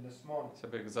reading this morning? Ich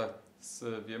habe ja gesagt, dass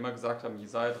wir immer gesagt haben,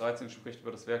 Jesaja 13 spricht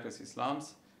über das Werk des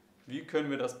Islams. Wie können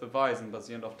wir das beweisen,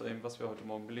 basierend auf dem, was wir heute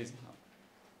Morgen gelesen haben?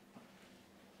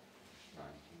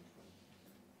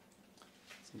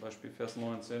 Zum Beispiel Vers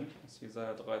 19 aus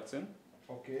Jesaja 13.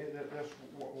 Okay, there's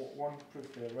one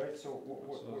proof there, right? So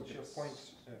what's your yes.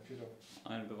 point, Peter?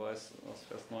 Ein Beweis aus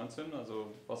Vers 19,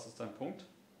 also was ist dein Punkt?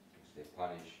 They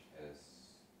punish as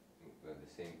the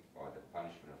same, or the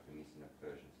punishment of the Medes and the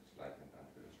Persians is likened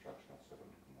unto the destruction of Sodom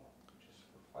and Gomorrah, which is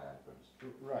with fire and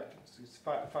brimstone. Right, it's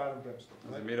fire and brimstone,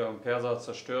 Also right? Meder und Perser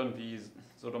zerstören, wie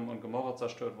Sodom und Gomorra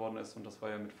zerstört worden ist, und das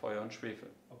war ja mit Feuer und Schwefel.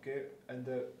 Okay, and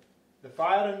the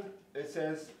fire and it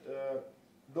says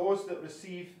those that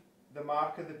receive the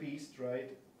mark of the beast,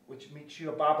 right, which makes you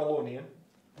a Babylonian.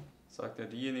 Sagt er,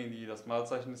 diejenigen, die das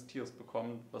Malzeichen des Tieres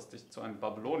bekommen, was dich zu einem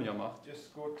Babylonier macht.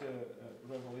 Just go to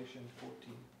Revelation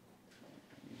 14,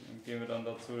 Dann gehen wir dann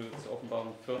dazu zur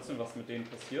Offenbarung 14, was mit denen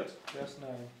passiert. verse 9.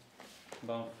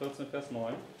 Offenbarung 14, Vers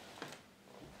 9.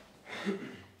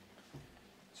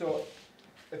 So,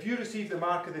 if you receive the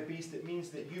mark of the beast, it means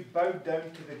that you bowed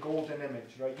down to the golden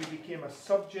image, right? You became a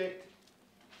subject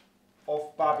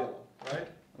of Babylon, right?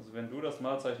 Also wenn du das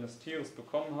Malzeichen des Tieres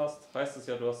bekommen hast, heißt es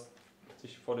ja, du hast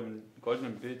dich vor dem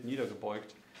goldenen Bild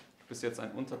niedergebeugt. Du bist jetzt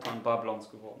ein Untertan Babylons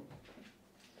geworden.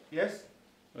 Yes?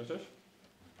 Richtig?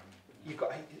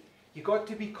 You got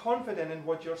to be confident in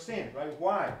what you're saying, right?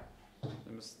 Why?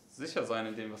 Ihr müsst sicher sein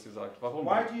in dem, was ihr sagt. Warum?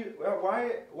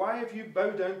 Why if you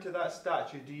bow down to that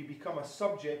statue do you become a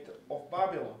subject of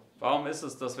Babylon? Warum ist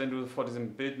es, dass wenn du vor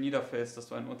diesem Bild niederfällst, dass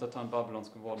du ein Untertan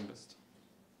Babylons geworden bist?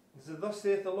 So thus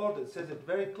saith the Lord, it says it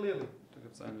very clearly. Da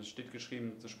gibt es eine, steht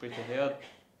geschrieben, so spricht der Herr,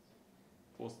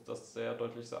 wo es das sehr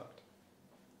deutlich sagt.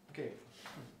 Okay.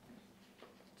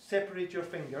 Separate your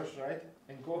fingers, right?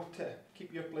 And go to,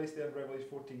 keep your place there in Revelation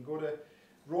 14. Go to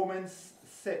Romans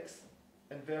 6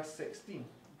 and verse 16.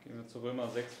 Gehen wir zu Römer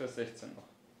 6, Vers 16 noch.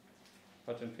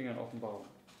 Hat den Fingern Offenbarung.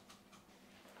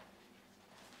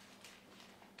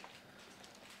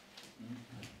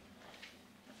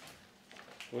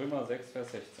 Römer 6,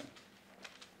 Vers 16.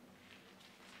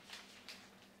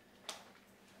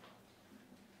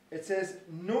 It says,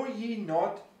 know ye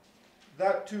not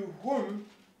that to whom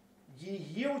ye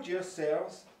yield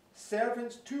yourselves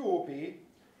servants to obey,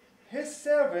 his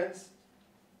servants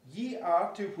ye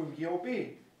are to whom ye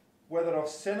obey, whether of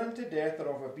sin unto death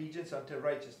or of obedience unto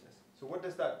righteousness. So what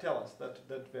does that tell us, that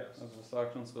verse? Also das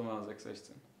sagt uns Römer 6,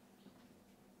 16.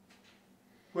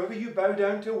 Whoever you bow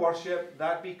down to worship,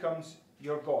 that becomes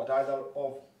your God. Either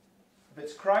of, if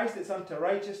it's Christ, it's unto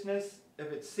righteousness.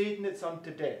 If it's Satan, it's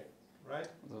unto death. Right?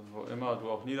 Also wo immer du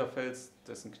auch niederfällst,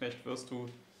 dessen Knecht wirst du,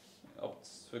 ob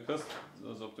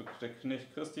du der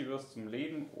Knecht Christi wirst zum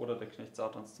Leben oder der Knecht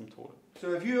Satans zum Tode.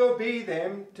 So if you obey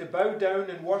them to bow down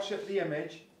and worship the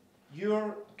image,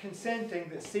 you're consenting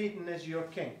that Satan is your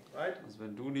king, right? Also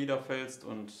wenn du niederfällst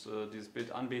und dieses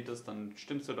Bild anbetest, dann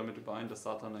stimmst du damit überein, dass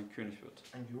Satan dein König wird.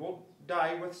 And you will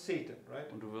die with Satan,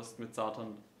 right? Und du wirst mit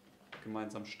Satan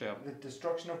gemeinsam sterben. The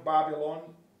destruction of Babylon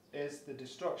is the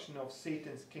destruction of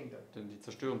Satan's kingdom. Denn die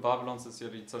Zerstörung Babylons ist ja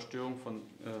die Zerstörung von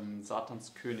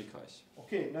Satans Königreich.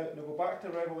 Okay, now go back to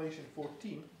Revelation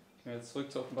 14. Jetzt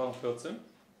zurück zur Offenbarung 14,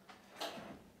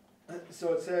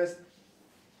 So it says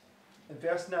in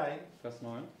verse 9, Vers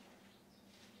 9.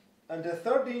 and the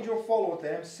third angel followed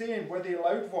them, saying with a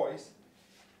loud voice,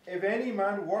 if any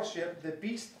man worship the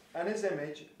beast and his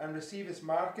image, and receive his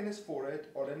mark in his forehead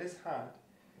or in his hand,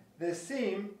 the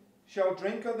same shall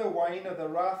drink of the wine of the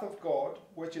wrath of God,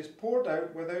 which is poured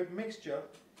out without mixture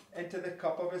into the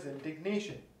cup of his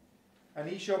indignation. And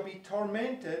he shall be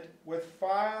tormented with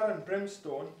fire and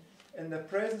brimstone in the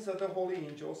presence of the holy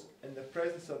angels, in the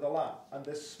presence of the Lamb. And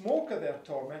the smoke of their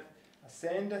torment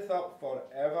ascendeth up for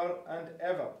ever and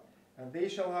ever. And they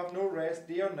shall have no rest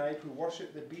day or night who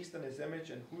worship the beast and his image,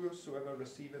 and whosoever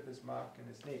receiveth his mark in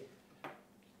his name.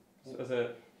 Also,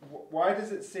 Why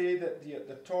does it say that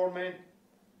the torment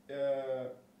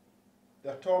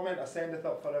ascendeth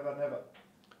up forever and ever?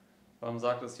 warum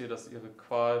sagt es hier, dass ihre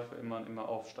Qual für immer und immer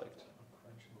aufsteigt?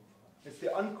 It's the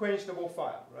unquenchable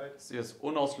fire, right? Das ist das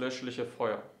unauslöschliche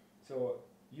Feuer. So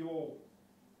you will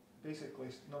basically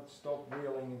not stop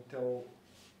wailing until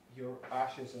your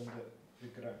ashes on the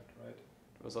ground, right?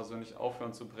 Du wirst also nicht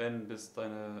aufhören zu brennen, bis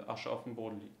deine Asche auf dem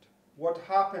Boden liegt. What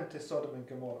happened to Sodom and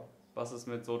Gomorrah? Was ist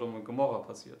mit Sodom und Gomorra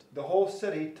passiert? The whole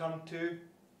city turned to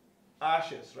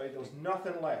ashes, right? There was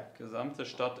nothing left. Die gesamte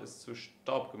Stadt ist zu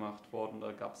Staub gemacht worden,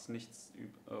 da gab es nichts,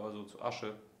 also zu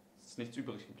Asche, es ist nichts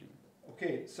übrig geblieben.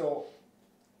 Okay, so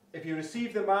if you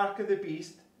receive the mark of the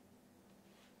beast,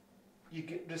 you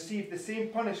receive the same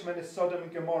punishment as Sodom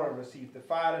and Gomorrah received, the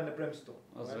fire and the brimstone.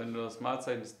 Also right? wenn du das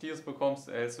Mahlzeichen des Tieres bekommst,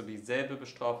 erhältst du dieselbe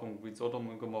Bestrafung wie Sodom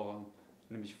und Gomorra,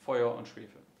 nämlich Feuer und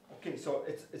Schwefel. Okay, so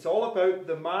it's all about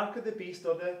the mark of the beast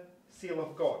or the seal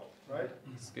of God, right?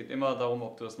 Es geht immer darum,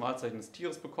 ob du das Mahlzeichen des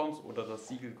Tieres bekommst oder das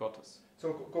Siegel Gottes.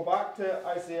 So go back to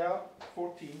Isaiah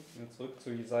 14 Und zurück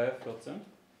zu Jesaja 14,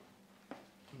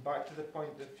 and back to the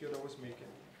point that Fyodor was making.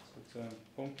 zurück zu dem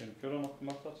Punkt, den Fyodor noch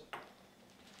gemacht hat.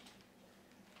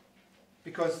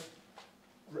 Because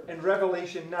in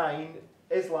Revelation 9,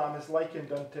 Islam is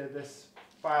likened unto this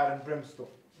fire and brimstone,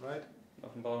 right? In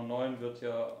Offenbarung 9 wird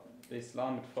ja der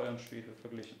Islam mit Feuer und Schwefel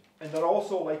verglichen. And they're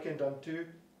also likened unto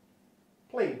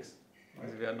plagues.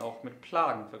 Sie werden auch mit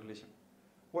Plagen verglichen.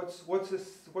 What's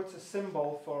a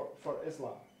symbol for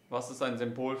Islam? Was ist ein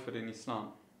Symbol für den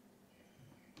Islam?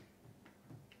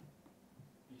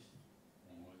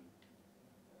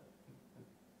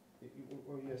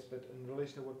 Oh yes, but in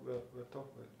relation to what we're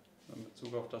talking about. In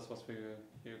Bezug auf das, was wir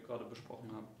hier gerade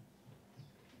besprochen haben.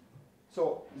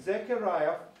 So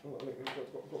Zechariah,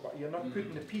 go back. You're not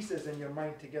putting the pieces in your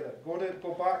mind together.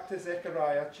 Go back to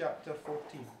Zechariah chapter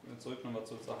 14. Zurück nochmal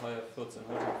zu Jesaja 14.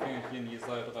 Heute den Finger hier in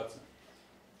Jesaja 13.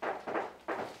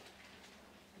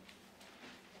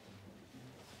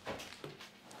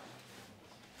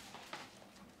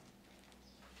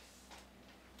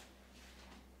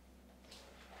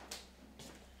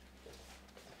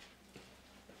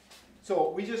 So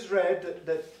we just read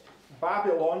that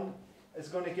Babylon is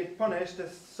going to get punished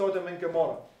as Sodom and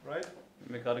Gomorrah, right?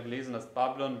 Wir haben gerade gelesen, dass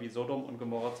Babylon wie Sodom und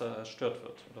Gomorra zerstört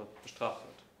wird oder bestraft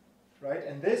wird. Right?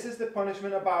 And this is the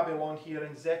punishment of Babylon here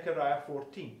in Zechariah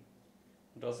 14.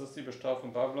 Und das ist die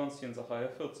Bestrafung Babylons hier in Jesaja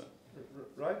 14.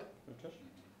 Right? Richtig?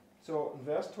 So in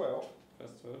verse 12,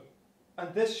 Vers 12.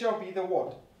 and this shall be the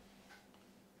what?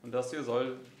 Und das hier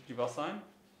soll die was sein?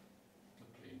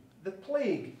 The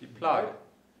plague. Die Plage. Right?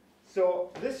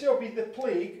 So this shall be the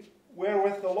plague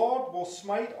wherewith the Lord will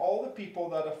smite all the people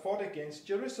that have fought against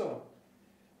Jerusalem.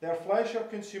 Their flesh shall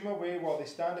consume away while they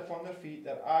stand upon their feet,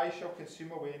 their eyes shall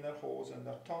consume away in their holes, and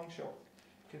their tongue shall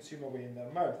consume away in their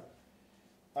mouth.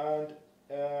 And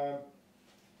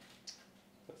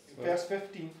verse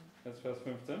 15, Jetzt Vers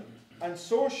 15. and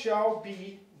so shall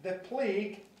be the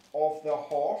plague of the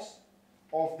horse,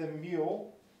 of the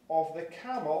mule, of the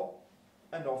camel,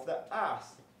 and of the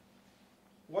ass.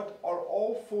 What are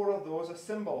all four of those a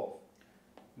symbol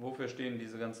Wofür stehen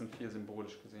diese ganzen vier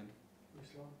symbolisch gesehen?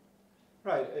 of?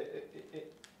 Right.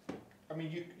 I mean,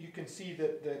 you can see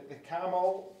that the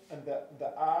camel and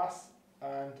the ass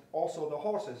and also the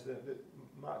horses that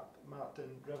marked in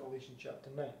Revelation chapter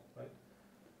 9, right?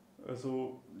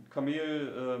 Also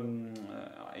Kamel,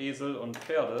 Esel und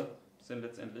Pferde sind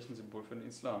letztendlich ein Symbol für den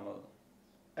Islam.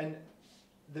 And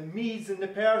the Medes and the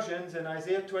Persians in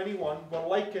Isaiah 21 were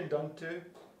likened unto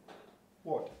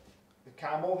what? The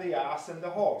camel, the ass, and the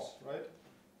horse, right?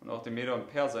 Und auch die Meder und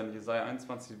Perser in Jesaja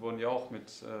 21 wurden ja auch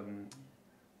mit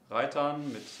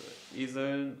Reitern, mit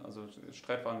Eseln, also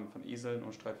Streitwagen von Eseln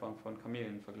und Streitwagen von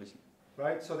Kamelen verglichen.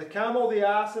 Right. So the camel, the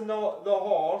ass, and the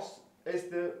horse is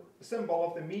the symbol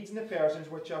of the Medes and the Persians,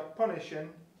 which are punishing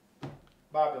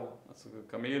Babylon. Also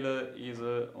Kamele,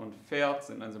 Esel und Pferd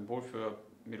sind ein Symbol für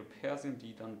Medo-Persien,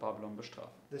 die dann Babylon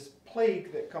bestrafen. This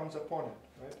plague that comes upon it,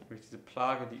 right? Nämlich diese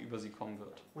Plage, die über sie kommen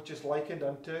wird. Which is likened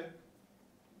unto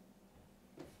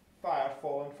fire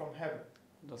falling from heaven.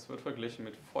 Das wird verglichen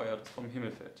mit Feuer, das vom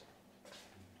Himmel fällt.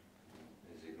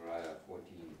 Zechariah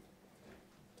 14,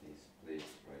 these plagues,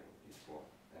 right, of these four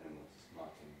animals is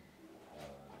marking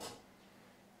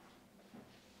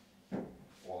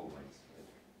all winds,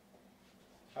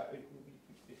 right?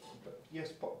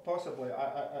 Yes, possibly.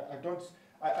 I don't.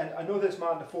 I know this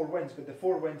marked the four winds, but the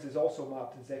four winds is also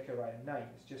marked in Zechariah 9.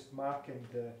 It's just marking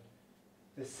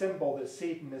the symbol that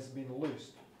Satan has been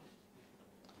loosed.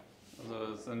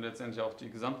 Also es sind letztendlich auch die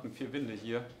gesamten 4 Winde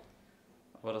hier.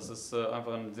 Aber das ist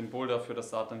einfach ein Symbol dafür, dass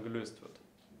Satan gelöst wird.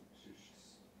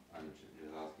 I'm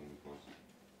just asking because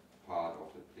part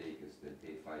of the plague is that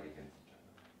they fight against each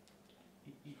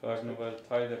other. Ich frage nur, weil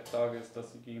Teil der Plage ist,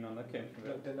 dass sie gegeneinander kämpfen Don't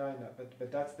werden. deny that,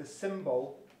 but that's the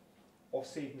symbol of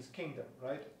Satan's kingdom,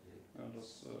 right? Ja,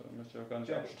 das möchte ich auch gar nicht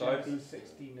Genesis abstreiten.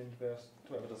 16 and verse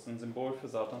Aber 12. das ist ein Symbol für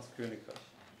Satans Königreich.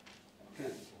 Men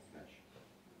of flesh,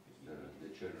 the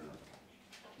children of flesh.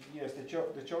 Yes, the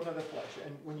children of the flesh.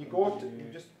 And when you go to you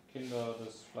just Kinder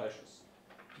des Fleisches.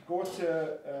 go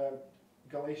to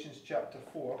Galatians chapter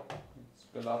 4,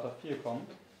 Jetzt Galater 4 kommt.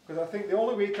 because I think the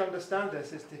only way to understand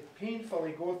this is to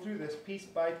painfully go through this piece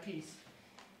by piece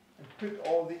and put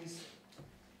all these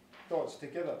thoughts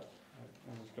together.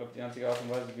 Also ich glaube, die einzige Art und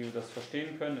Weise, wie wir das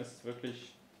verstehen können, ist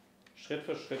wirklich Schritt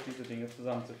für Schritt diese Dinge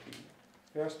zusammenzufügen.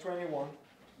 Verse 21.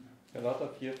 Galater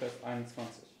 4, Vers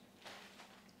 21.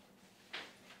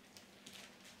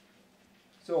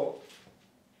 So,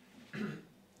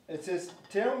 it says,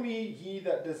 "Tell me, ye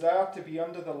that desire to be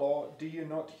under the law, do you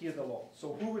not hear the law?"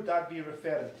 So who would that be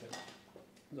referring to?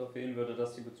 Also auf wen würde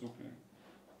das hier Bezug nehmen?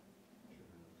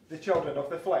 The children of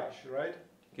the flesh, right?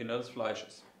 Kinder des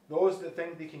Fleisches. Those that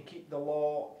think they can keep the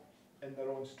law in their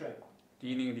own strength.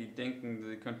 Diejenigen, die denken,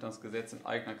 sie könnten das Gesetz in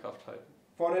eigener Kraft halten.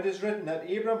 For it is written that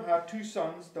Abram had two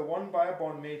sons, the one by a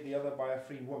bondmaid, the other by a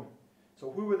free woman.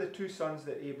 So who were the two sons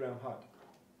that Abram had?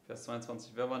 Vers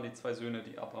 22. Wer waren die 2 Söhne,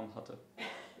 die Abraham hatte?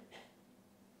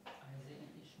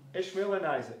 Ishmael and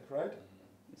Isaac, right?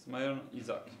 Ismael und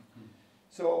Isaac.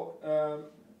 So,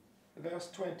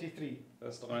 verse 23.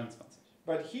 Vers 23.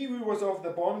 But he who was of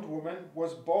the bondwoman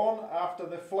was born after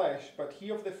the flesh, but he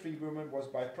of the free woman was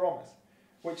by promise,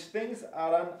 which things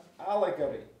are an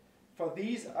allegory. For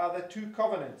these are the two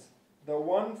covenants, the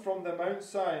one from the Mount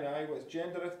Sinai, which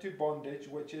gendereth to bondage,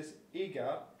 which is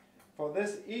Agar. For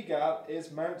this Agar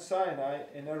is Mount Sinai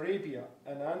in Arabia,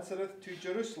 and answereth to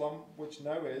Jerusalem, which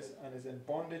now is, and is in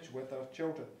bondage with her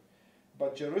children.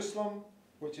 But Jerusalem,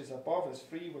 which is above, is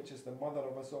free, which is the mother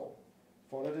of us all.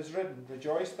 For it is written,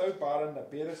 Rejoice, thou barren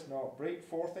that bearest not, break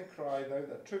forth and cry, thou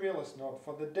that travailest not,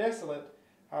 for the desolate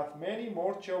hath many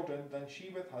more children than she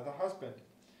which hath a husband.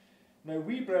 Now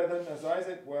we, brethren, as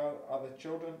Isaac were, are the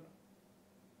children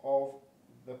of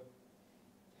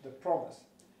the promise.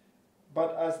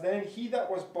 But as then he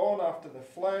that was born after the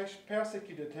flesh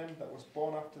persecuted him that was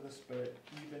born after the Spirit,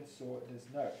 even so it is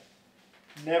now.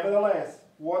 Nevertheless,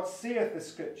 what saith the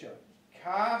Scripture?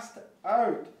 Cast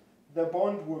out the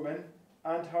bondwoman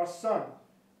and her son,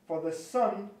 for the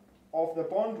son of the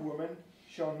bondwoman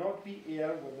shall not be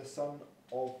heir with the son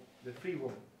of the free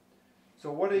woman.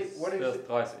 So what is Vers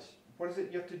 30.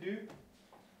 it you have to do?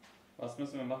 Was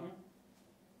müssen wir machen?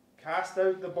 Cast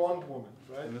out the bondwoman,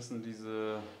 Wir right? müssen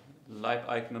diese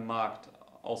leibeigene Magd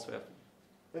auswerfen.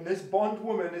 And this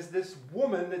bondwoman is this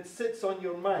woman that sits on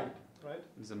your mind, right?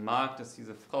 Diese Magd ist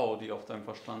diese Frau, die auf deinem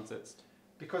Verstand sitzt.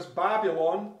 Because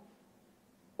Babylon,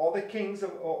 all the kings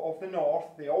of the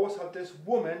north, they always had this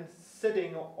woman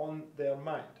sitting on their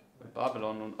mind.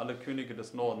 Babylon und alle Könige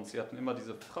des Nordens, sie hatten immer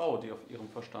diese Frau, die auf ihrem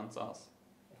Verstand saß.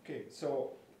 Okay,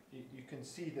 so you can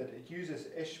see that it uses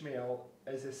Ishmael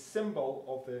as a symbol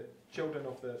of the children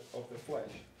of the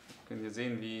flesh. Können wir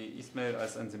sehen, wie Ismael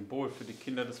als ein Symbol für die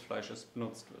Kinder des Fleisches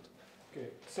benutzt wird. Okay,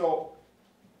 so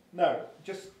now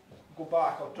just go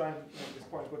back. I'll try and make this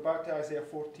point. Go back to Isaiah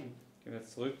 14. Gehen wir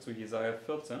jetzt zurück zu Jesaja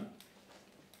 14.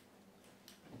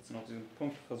 Jetzt noch diesen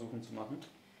Punkt versuchen zu machen.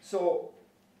 So,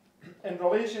 in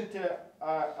relation to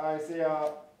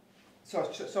Isaiah,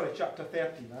 sorry, chapter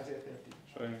 13, Isaiah 13.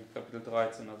 Entschuldigung, Kapitel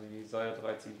 13, also Jesaja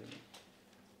 13.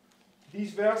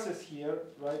 These verses here,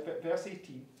 right, verse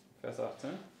 18, Vers 18.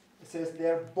 it says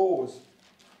they're bows.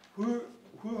 Who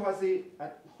was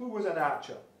an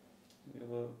archer?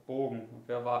 Ihre Bogen.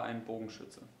 Wer war ein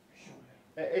Bogenschütze?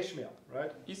 Ishmael,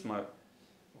 right? Ismael.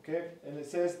 Okay, and it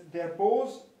says, their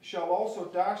bows shall also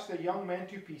dash the young men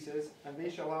to pieces, and they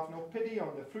shall have no pity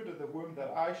on the fruit of the womb,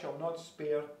 that I shall not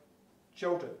spare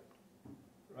children.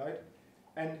 Right?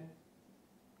 And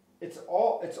it's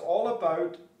all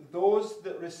about those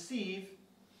that receive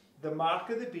the mark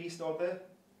of the beast or the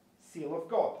seal of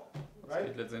God. Es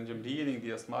geht letztendlich um diejenigen, die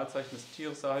das Mahlzeichen des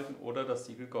Tieres erhalten oder das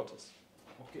Siegel Gottes.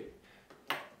 Okay.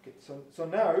 Okay. So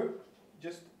now,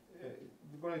 just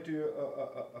we're going to do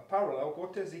a parallel. Go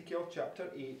to Ezekiel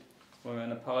chapter 8. Jetzt wollen wir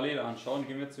eine Parallele anschauen,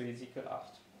 gehen wir zu Hesekiel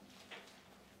 8.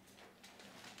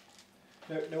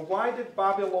 Now, why did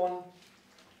Babylon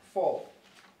fall?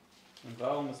 Und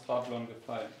warum ist Babylon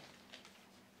gefallen?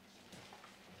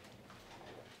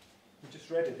 We just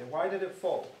read it. And why did it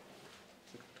fall?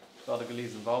 Gerade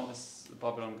gelesen, warum ist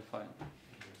Babylon gefallen?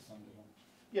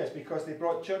 Yes, because they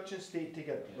brought church and state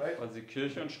together, right? Weil sie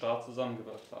Kirche und Staat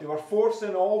zusammengebracht They haben. were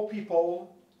forcing all people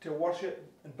to worship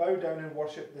and bow down and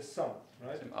worship the sun,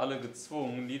 right? Sie haben alle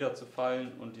gezwungen,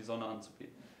 niederzufallen und die Sonne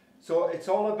anzubeten. So it's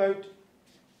all about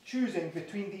choosing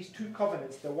between these two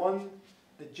covenants, the one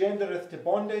that gendereth to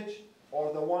bondage,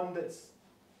 or the one that's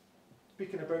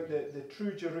speaking about the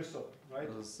true Jerusalem, right?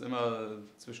 Also es ist immer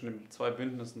zwischen den zwei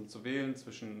Bündnissen zu wählen,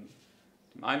 zwischen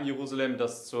dem einen Jerusalem,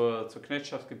 das zur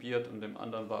Knechtschaft gebiert, und dem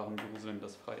anderen wahren Jerusalem,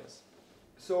 das frei ist.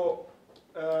 So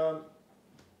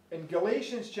in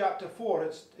Galatians chapter 4,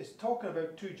 it's talking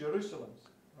about two Jerusalems,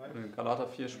 right? Und in Galater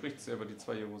 4 spricht es ja über die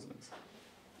zwei Jerusalems.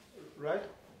 Right?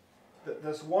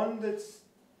 There's one that's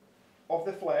of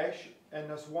the flesh, and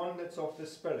there's one that's of the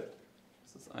spirit.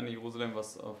 Das ist eine Jerusalem,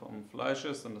 was vom Fleisch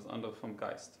ist, und das andere vom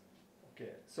Geist.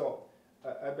 Okay, so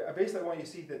I basically want you to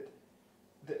see that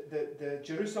the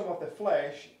Jerusalem of the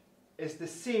flesh is the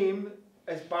same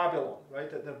as Babylon, right?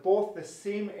 That they're both the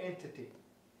same entity.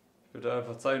 Ich würde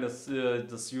einfach zeigen, dass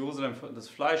das Jerusalem des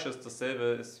Fleisches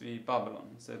dasselbe ist wie Babylon,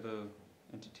 dieselbe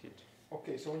Entität.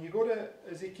 Okay, so when you go to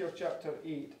Ezekiel chapter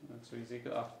 8, Zu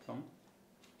Hesekiel 8 kommen,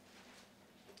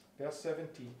 verse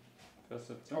 17, Vers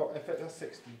 17, oh, in fact, that's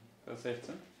 16. Vers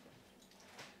 16.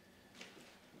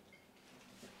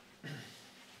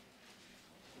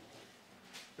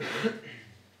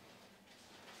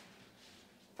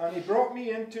 And he brought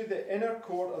me into the inner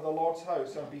court of the Lord's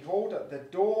house, and behold, at the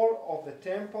door of the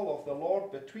temple of the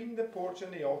Lord, between the porch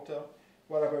and the altar,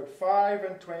 were about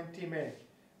 25 men,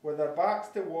 with their backs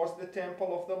towards the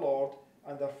temple of the Lord,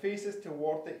 and their faces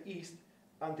toward the east,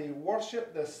 and they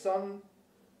worshipped the sun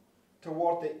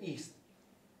toward the east.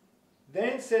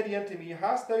 Then said he unto me,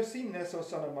 Hast thou seen this, O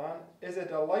son of man? Is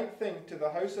it a light thing to the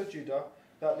house of Judah,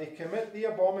 that they commit the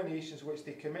abominations which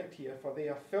they commit here? For they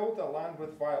have filled the land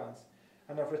with violence,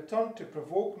 and have returned to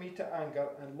provoke me to anger,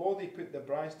 and lo, they put the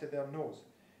branch to their nose.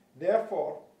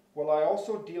 Therefore will I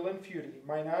also deal in fury.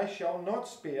 Mine eyes shall not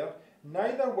spare,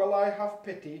 neither will I have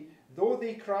pity. Though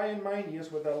they cry in mine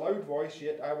ears with a loud voice,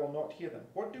 yet I will not hear them.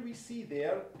 What do we see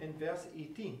there in verse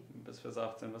 18? Bis Vers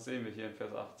 18. Was sehen wir hier in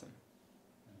Vers 18?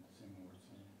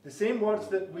 The same words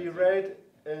that we read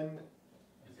in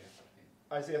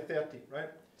Isaiah 30, right?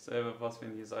 Dasselbe, was wir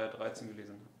in Jesaja 13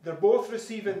 gelesen haben. They're both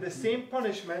receiving the same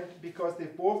punishment because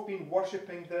they've both been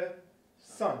worshipping the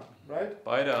sun, right?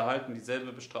 Beide erhalten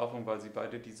dieselbe Bestrafung, weil sie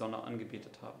beide die Sonne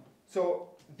angebetet haben. So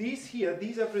these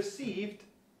have received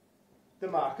the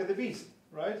mark of the beast,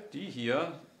 right? Die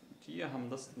hier haben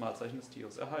das Mahlzeichen des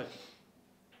Tieres erhalten.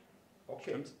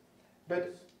 Okay. Stimmt's?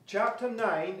 But chapter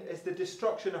 9 is the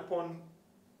destruction upon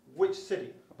which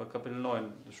city? Aber Kapitel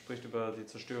 9, das spricht über die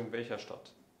Zerstörung welcher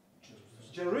Stadt?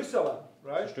 Jerusalem,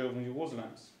 right? Zerstörung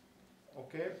Jerusalems.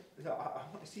 Okay. So I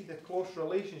want to see the close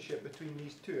relationship between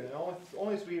these two, and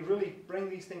only as we really bring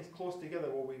these things close together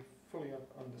will we fully Ich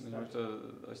understand.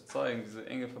 möchte euch zeigen, diese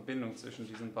enge Verbindung zwischen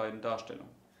diesen beiden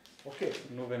Darstellungen. Okay.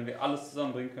 Nur wenn wir alles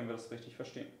zusammenbringen, können wir das richtig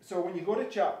verstehen. So when you go to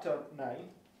chapter 9,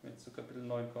 Wenn wir zu Kapitel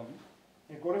 9 kommen,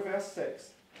 you go to verse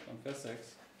 6. von Vers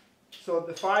 6. So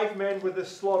the 5 men with the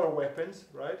slaughter weapons,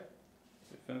 right?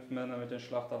 Die 5 Männer mit den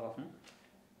Schlachterwaffen.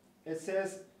 It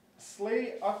says,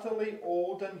 slay utterly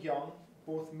old and young,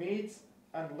 both maids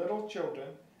and little children,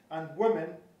 and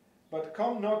women, but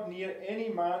come not near any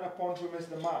man upon whom is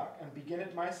the mark, and begin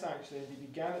at my sanctuary. And they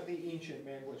began at the ancient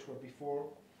men which were before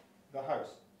the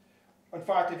house. In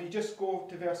fact, if you just go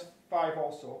to verse 5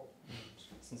 also.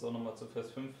 Lass uns auch nochmal zu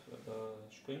Vers 5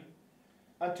 springen.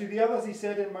 And to the others he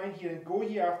said in mine hearing, Go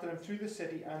ye after him through the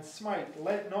city, and smite,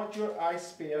 let not your eyes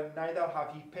spare, neither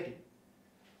have ye pity.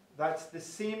 That's the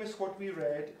same as what we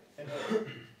read in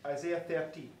Isaiah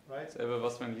 13, right? Dasselbe,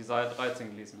 was wir in Jesaja 13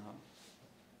 gelesen haben.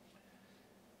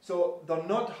 So they're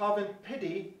not having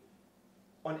pity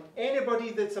on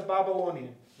anybody that's a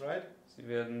Babylonian, right? Sie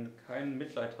werden kein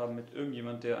Mitleid haben mit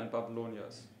irgendjemand, der ein Babylonier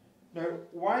ist. Now,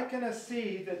 why can I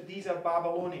say that these are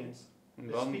Babylonians? Und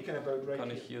They're warum speaking about right kann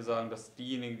here. ich hier sagen, dass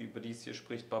diejenigen, über die es hier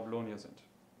spricht, Babylonier sind?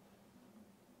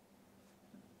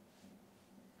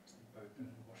 About the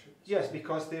worship. Yes,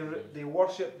 because they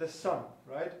worship the sun,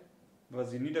 right? Weil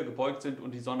sie niedergebeugt sind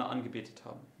und die Sonne angebetet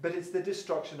haben. But it's the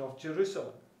destruction of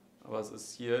Jerusalem. Aber es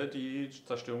ist hier die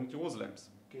Zerstörung Jerusalems.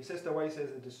 Okay, Sister White says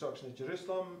the destruction of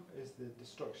Jerusalem is the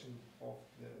destruction of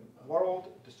the world,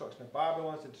 destruction of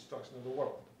Babylon is the destruction of the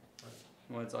world.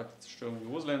 Weil sagt, die Zerstörung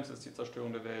Jerusalems ist die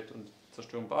Zerstörung der Welt und die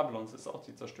Zerstörung Babylons ist auch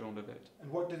die Zerstörung der Welt.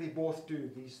 And what do they both do,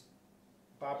 these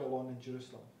Babylon and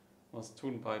Jerusalem? Was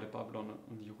tun beide, Babylon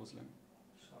und Jerusalem?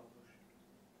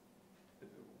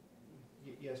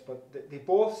 Yes, but they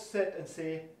both sit and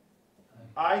say,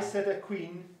 I sit a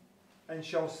queen and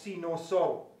shall see no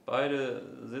sorrow. Beide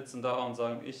sitzen da und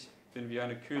sagen, ich bin wie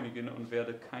eine Königin und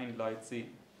werde kein Leid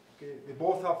sehen. Okay, they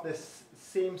both have this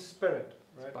same spirit,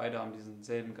 right? Beide haben diesen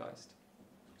selben Geist.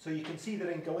 So you can see that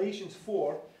in Galatians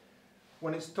 4,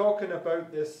 when it's talking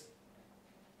about this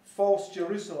false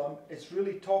Jerusalem, it's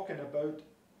really talking about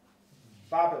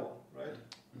Babylon, right?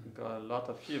 In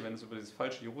Galater 4, wenn es über dieses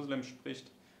falsche Jerusalem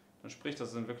spricht, dann spricht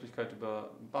das in Wirklichkeit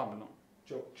über Babylon,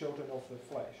 Children of the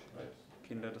flesh, right?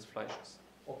 Kinder des Fleisches.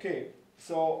 Okay,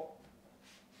 so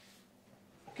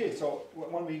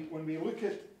when we look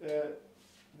at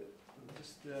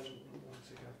just one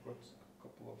second, I've got a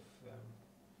couple of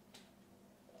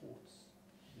quotes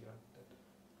here.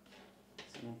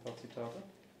 Das sind noch ein paar Zitate.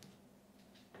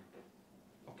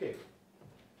 Okay,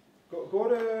 go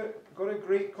to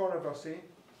Great Controversy,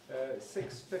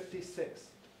 656,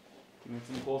 Mit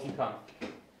diesem großen Kampf.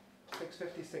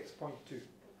 656.2.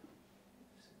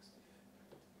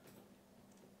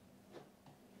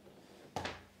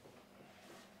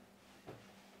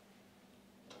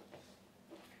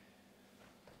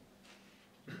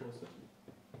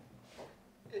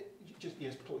 Just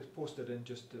yes, post it in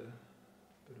just put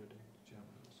it in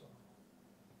German or so.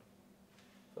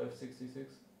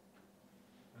 566.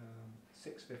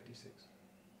 656.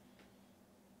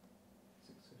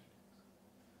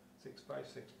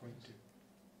 656.2.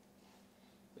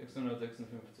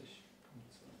 656.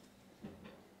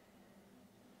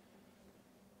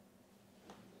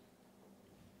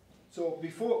 So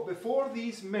before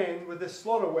these men with the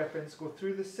slaughter weapons go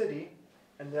through the city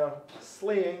and they're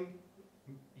slaying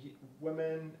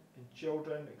women and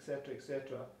children, etc.,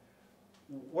 etc.,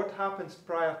 what happens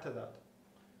prior to that?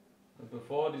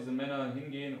 Bevor diese Männer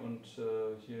hingehen und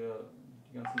hier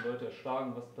die ganzen Leute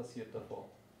erschlagen, was passiert davor?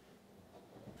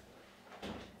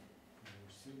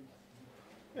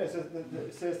 Yeah,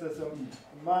 it says there's a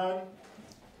man,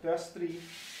 verse 3.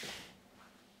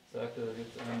 Sagte, da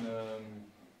gibt es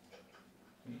einen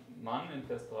Mann in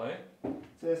Vers 3. It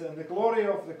says, and the glory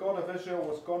of the God of Israel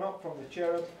was gone up from the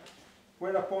cherub,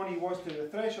 whereupon he was to the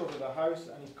threshold of the house,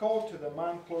 and he called to the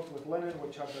man clothed with linen,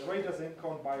 which had the writer's ink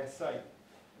on by his side.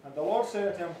 And the Lord said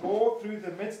unto him, go through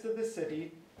the midst of the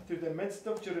city, through the midst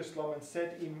of Jerusalem, and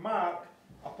set a mark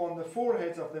upon the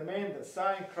foreheads of the men that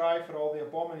sigh and cry for all the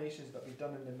abominations that be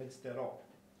done in the midst thereof.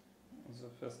 Also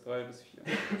Vers 3 bis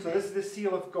 4. So this is the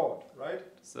seal of God, right?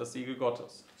 Das ist das Siegel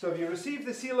Gottes. So if you receive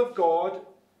the seal of God,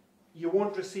 you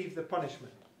won't receive the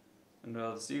punishment. Wenn du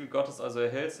das Siegel Gottes also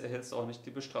erhältst, erhältst du auch nicht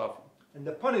die Bestrafung. And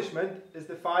the punishment is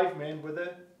the 5 men with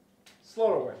the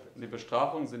slaughter weapons. Und die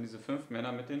Bestrafung sind diese 5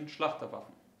 Männer mit den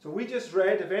Schlachterwaffen. So we just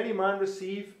read, if any man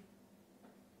receive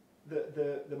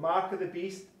the mark of the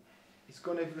beast, he's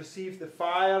going to receive the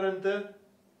fire and the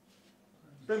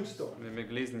brimstone. Wir haben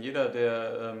gelesen, jeder,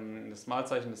 der das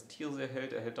Mahlzeichen des Tieres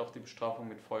erhält, erhält auch die Bestrafung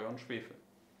mit Feuer und Schwefel.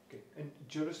 Okay. And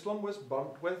Jerusalem was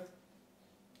burnt with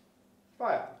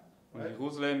fire. Und Right?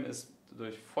 Jerusalem ist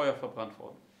durch Feuer verbrannt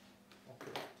worden.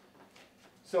 Okay.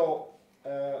 So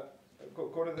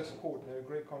go to this quote now,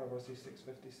 Great Controversy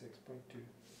 656.2.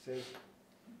 It says,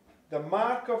 the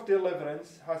mark of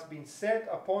deliverance has been set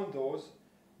upon those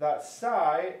that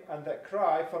sigh and that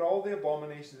cry for all the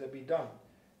abominations that be done.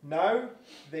 Now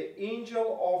the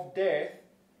angel of death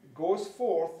goes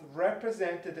forth,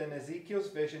 represented in Ezekiel's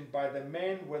vision by the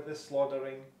men with the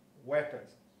slaughtering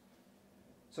weapons.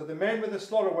 So the men with the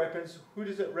slaughter weapons, who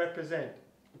does it represent?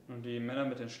 Und die Männer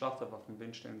mit den Schlachterwaffen,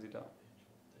 wen stellen sie dar?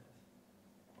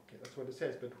 Okay, that's what it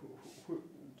says, but who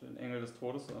Den Engel des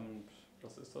Todes, und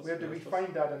was ist das? where do Wer we ist das?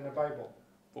 find that in the Bible?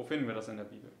 Wo finden wir das in der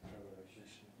Bibel?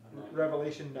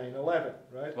 Revelation 9:11,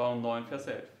 right? Offenbarung 9, Vers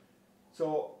 11.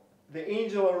 So the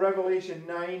angel of Revelation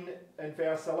 9 and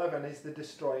verse 11 is the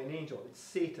destroying angel. It's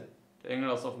Satan. Der Engel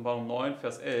aus Offenbarung 9,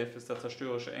 Vers 11 ist der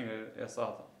zerstörerische Engel, er ist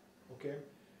Satan. Okay,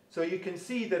 so you can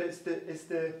see that it's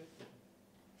the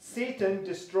Satan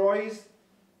destroys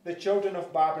the children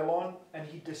of Babylon, and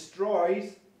he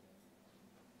destroys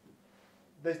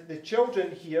the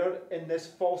children here in this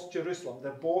false Jerusalem.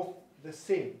 They're both the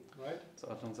same, right?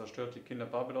 Satan zerstört die Kinder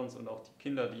Babylons und auch die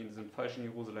Kinder, die in diesem falschen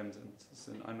Jerusalem sind. Das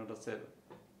sind ein und dasselbe.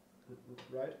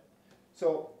 Right?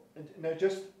 So, and now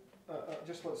just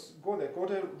let's go there. Go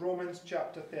to Romans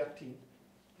chapter 13.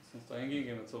 Lass uns da hingehen,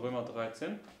 gehen wir zu Römer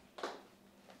 13.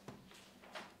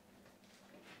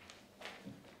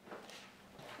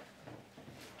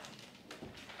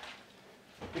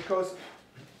 Because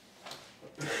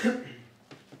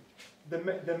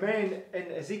the men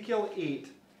in Ezekiel 8,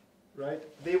 right,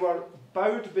 they were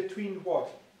bowed between what?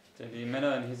 Denn die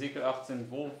Männer in Hesekiel 8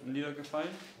 sind wo niedergefallen?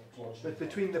 But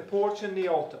between the porch and the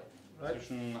altar, right?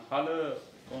 Zwischen Halle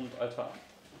und Altar.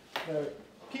 Now,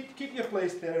 keep your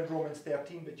place there in Romans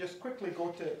 13, but just quickly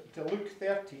go to Luke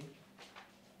 13.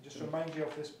 Just remind you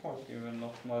of this point. Gehen wir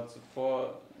nochmal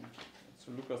zuvor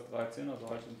zu Lukas 13, also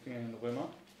halt den Finger in den Römer.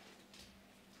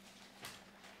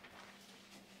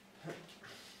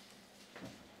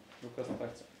 Lukas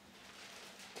 13,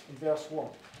 In verse 1.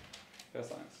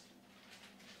 Vers 1.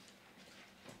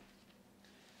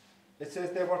 It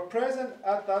says, there were present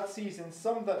at that season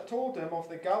some that told him of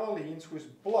the Galileans whose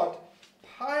blood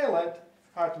Pilate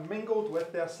had mingled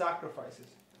with their sacrifices.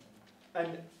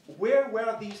 And where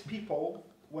were these people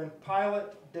when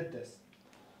Pilate did this?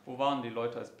 Wo waren die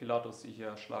Leute, als Pilatus sie hier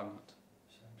erschlagen hat?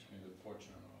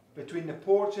 Between the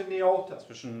porch and the altar.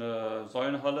 Zwischen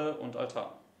Säulenhalle und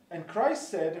Altar. And Christ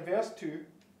said in verse 2,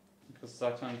 Christus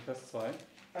sagt dann in Vers 2,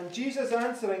 and Jesus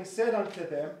answering said unto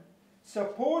them,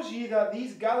 suppose ye that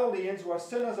these Galileans were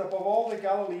sinners above all the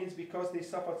Galileans because they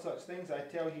suffered such things? I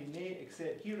tell you, nay,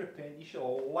 except ye repent, ye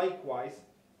shall likewise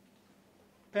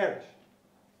perish.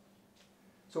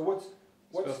 So what's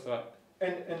Vers 3.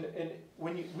 and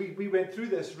when we went through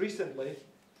this recently,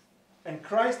 and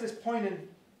Christ is pointing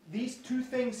these two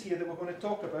things here that we're going to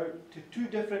talk about to two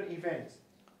different events.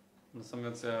 Und das haben wir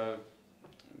uns ja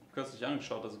kürzlich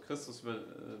angeschaut. Also Christus will,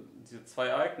 diese zwei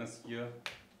Ereignisse hier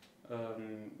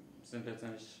sind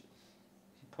letztendlich,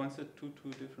 he points it to two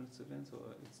different events, or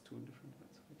it's two different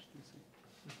events? Which do you see?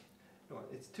 No,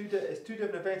 it's two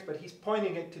different events, but he's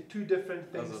pointing it to two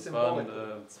different things Also es waren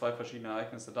symbolically. zwei verschiedene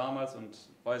Ereignisse damals und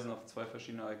weisen auf zwei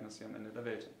verschiedene Ereignisse hier am Ende der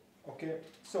Welt hin. Okay,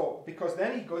 so because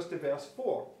then he goes to verse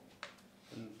 4.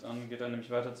 Und dann geht er nämlich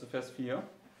weiter zu Vers 4.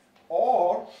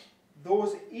 Or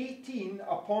those 18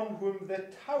 upon whom the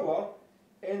tower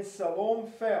in Siloam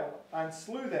fell and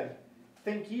slew them,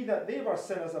 think ye that they were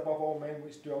sinners above all men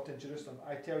which dwelt in Jerusalem?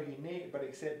 I tell you, nay, but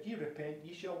except ye repent,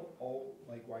 ye shall all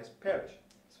likewise perish.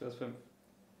 Vers 5.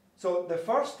 So the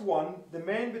first one, the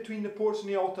men between the porch and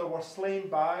the altar were slain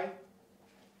by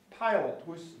Pilate,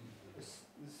 who's the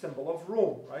symbol of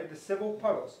Rome, right? The civil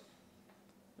powers.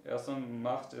 Die erste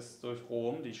Macht ist durch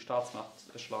Rom, die Staatsmacht,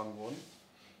 erschlagen worden.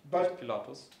 But Durch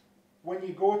Pilatus. when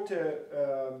you go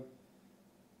to,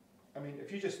 I mean,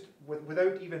 if you just,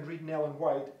 without even reading Ellen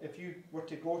White, if you were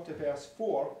to go to verse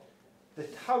 4, the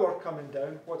tower coming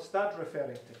down, what's that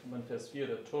referring to? Und in Vers 4,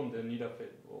 der Turm, der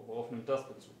niederfällt. Worauf nimmt das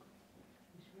Bezug?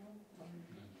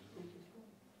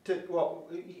 Well,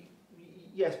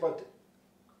 yes, but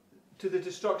to the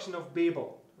destruction of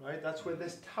Babel, right? That's where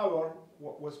this tower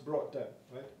was brought down,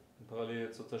 right?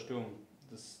 Parallel zur Zerstörung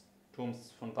des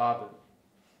Turms von Babel.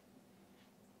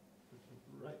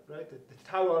 Right. The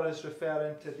tower is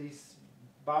referring to this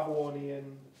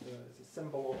Babylonian, it's a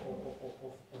symbol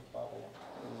of Babylon.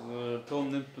 Also, der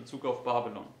Turm nimmt Bezug auf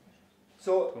Babylon.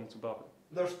 So Turm zu Babel.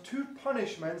 there's two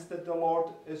punishments that the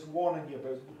Lord is warning you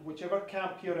about, whichever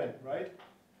camp you're in, right?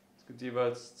 Es gibt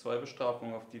jeweils zwei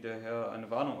Bestrafungen, auf die der Herr eine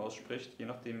Warnung ausspricht, je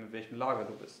nachdem, in welchem Lager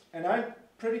du bist. And I'm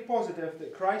pretty positive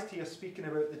that Christ here is speaking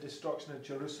about the destruction of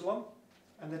Jerusalem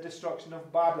and the destruction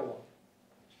of Babylon.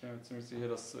 Ich bin mir ziemlich sicher,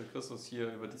 dass Christus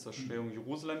hier über die Zerstörung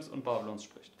Jerusalems und Babylons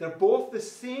spricht. They're both the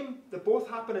same, they're both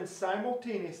happening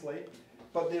simultaneously,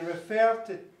 but they refer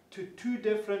to two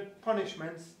different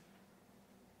punishments.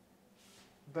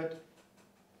 But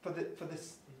for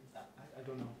this, I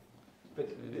don't know. But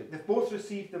they've both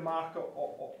received the mark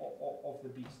of the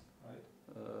beast, right?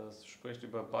 Es spricht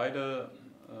über beide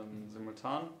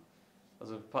simultan.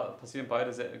 Also passieren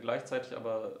beide gleichzeitig,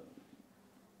 aber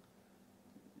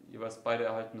jeweils beide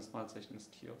erhalten das Malzeichen des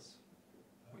Tiers.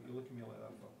 What you looking at me like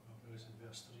that for? Whereas in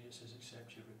verse 3 it says,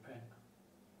 except you repent.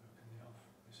 How can they have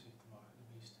received the mark of the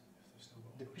beast if they've still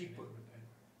got The opportunity people- to repent?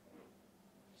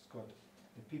 Scott,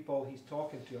 the people he's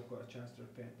talking to have got a chance to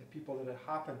repent. The people that it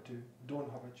happened to don't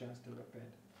have a chance to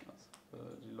repent.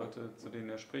 Die Leute, zu denen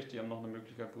er spricht, die haben noch eine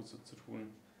Möglichkeit, Buße zu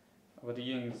tun. Aber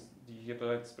diejenigen, die hier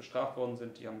bereits bestraft worden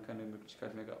sind, die haben keine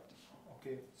Möglichkeit mehr gehabt.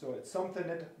 Okay, so it's something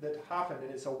that happened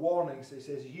and it's a warning. So it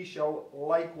says, ye shall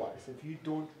likewise, if you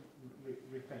don't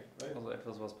repent, right? Also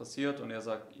etwas, was passiert und er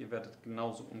sagt, ihr werdet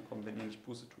genauso umkommen, wenn ihr nicht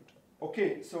Buße tut.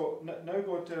 Okay, so now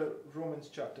go to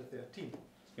Romans chapter 13.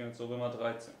 Jetzt gehen wir zu Römer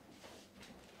 13.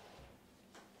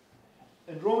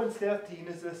 And Romans 13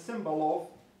 is a symbol of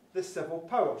the civil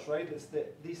powers, right? It's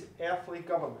these earthly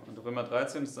governments. Und Römer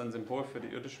 13 ist ein Symbol für die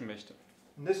irdischen Mächte.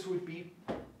 And this would be,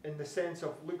 in the sense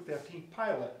of Luke 13,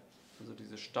 Pilate. Also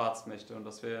diese Staatsmächte. Und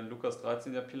das wäre in Lukas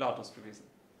 13 der Pilatus gewesen.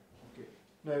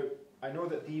 Now, I know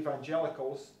that the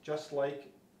evangelicals, just like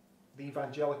the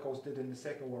evangelicals did in the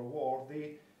Second World War,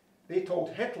 they told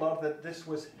Hitler that this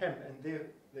was him, and the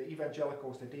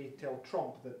evangelicals today tell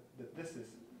Trump that this is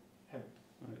him.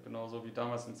 Genauso wie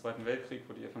damals im Zweiten Weltkrieg,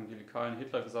 wo die Evangelikalen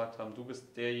Hitler gesagt haben, du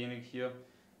bist derjenige hier,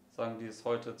 sagen die es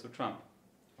heute zu Trump.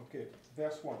 Okay,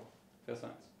 verse 1. Vers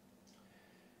 1.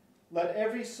 Let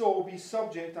every soul be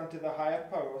subject unto the higher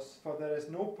powers, for there is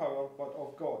no power but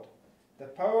of God. The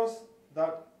powers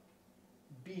that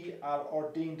be are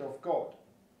ordained of God.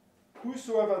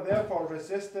 Whosoever therefore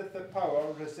resisteth the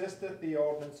power resisteth the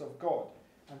ordinance of God,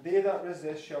 and they that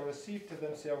resist shall receive to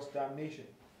themselves damnation.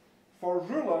 For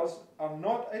rulers are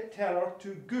not a terror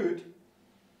to good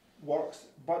works,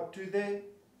 but to the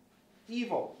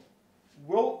evil.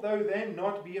 Wilt thou then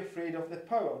not be afraid of the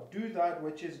power? Do that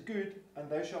which is good, and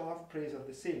thou shalt have praise of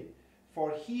the same.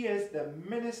 For he is the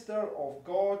minister of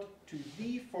God to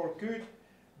thee for good.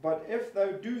 But if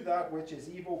thou do that which is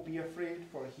evil, be afraid,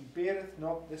 for he beareth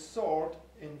not the sword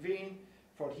in vain,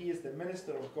 for he is the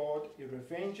minister of God, a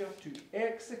revenger to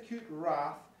execute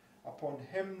wrath upon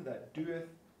him that doeth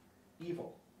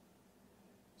evil.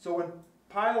 So when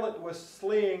Pilate was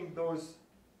slaying those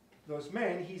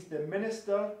men, he's the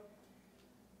minister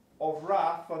of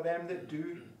wrath for them that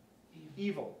do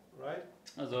evil, right?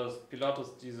 Also als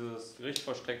Pilatus dieses Gericht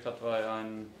vollstreckt hat, war er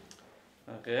ein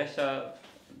Rächer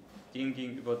denen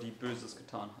gegenüber, die Böses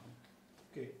getan haben.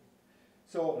 Okay.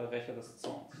 So Oder Rächer des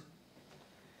Zorns.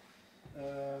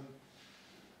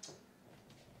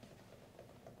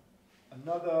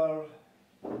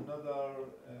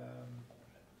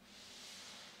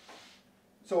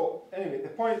 So anyway, the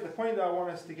point that I want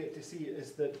us to get to see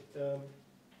is that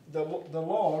the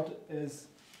Lord is,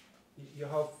 you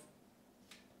have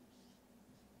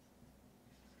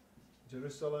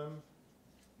Jerusalem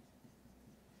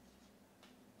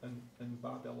and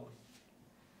Babylon.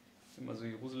 Also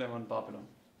Jerusalem und Babylon.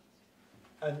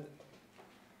 And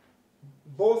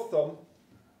both of them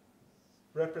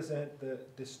represent the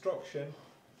destruction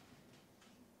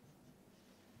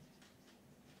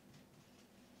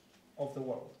of the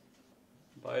world.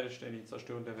 Beide stellen die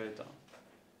Zerstörung der Welt dar.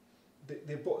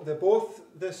 They're both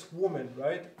this woman,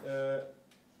 right?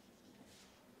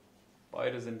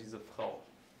 Beide sind diese Frau.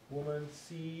 Woman,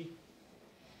 see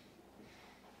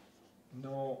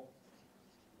no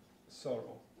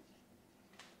sorrow.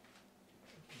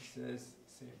 It says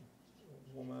same.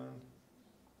 Woman,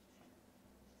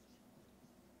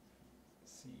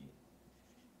 see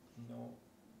no.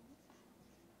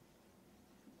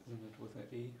 Isn't it with an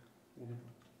E? Woman.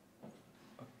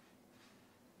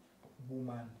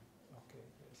 Woman. Okay,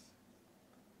 yes.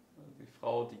 Die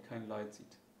Frau, die kein Leid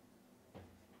sieht.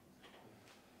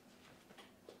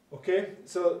 Okay,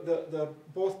 so they're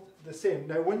both the same.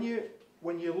 Now, when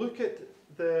you look at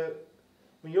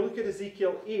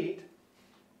Ezekiel 8,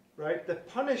 right, the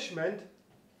punishment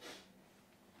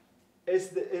is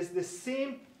the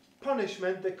same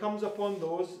punishment that comes upon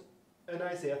those in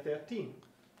Isaiah 13.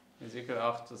 Ezekiel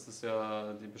 8, das ist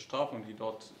ja die Bestrafung, die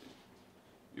dort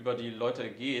über die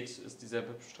Leute geht, ist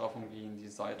dieselbe Bestrafung wie in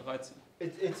Jesaja 13.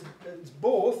 It's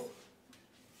both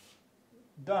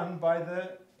done by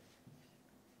the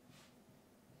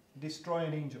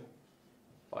destroying angel.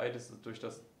 Beides ist durch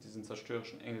diesen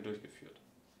zerstörerischen Engel durchgeführt.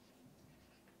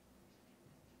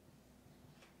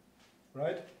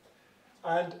 Right?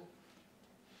 And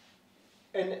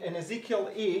in Ezekiel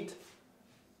 8,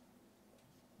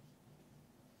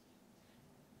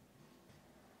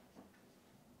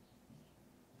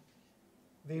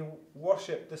 they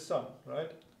worship the sun,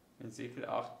 right? In Ezekiel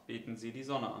 8 beten sie die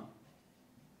Sonne an.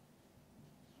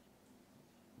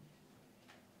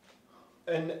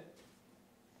 And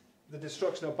the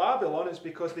destruction of Babylon is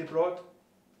because they brought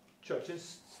church and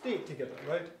state together,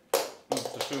 right? Und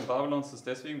die Zerstörung Babylons ist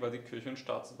deswegen, weil sie Kirche und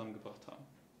Staat zusammengebracht haben.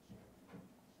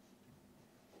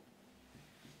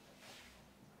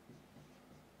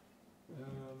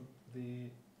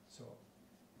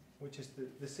 Which is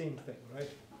the same thing, right?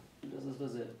 Das ist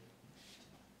dasselbe.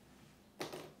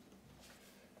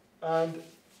 And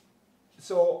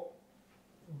so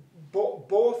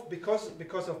both because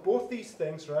of both these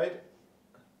things, right?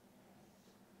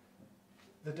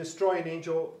 the destroying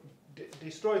angel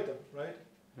destroyed them, right?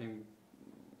 Wegen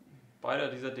beider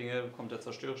dieser Dinge kommt der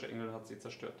zerstörerische Engel und hat sie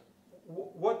zerstört.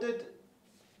 What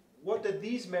did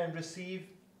these men receive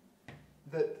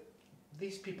that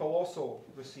these people also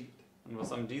received? Und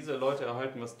was haben diese Leute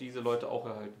erhalten, was diese Leute auch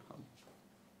erhalten haben?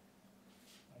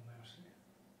 Oh, mercy.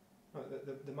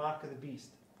 The mark of the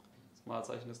beast, Das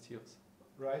Malzeichen des Tieres.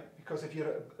 right? Because if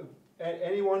you're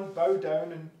anyone bow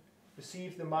down and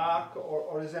receive the mark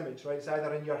or his image, right? It's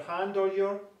either in your hand or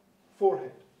your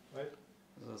forehead, right?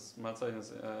 Also das Malzeichen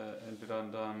ist entweder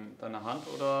in deiner Hand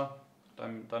oder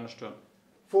deine Stirn.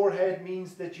 Forehead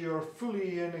means that you're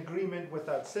fully in agreement with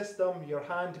that system. Your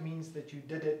hand means that you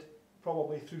did it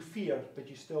probably through fear, but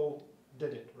you still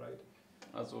did it, right?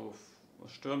 Also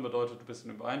Stirn bedeutet, du bist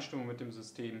in Übereinstimmung mit dem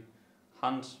System.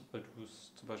 Hand, weil du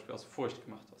es zum Beispiel aus Furcht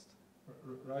gemacht hast.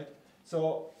 Right?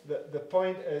 So the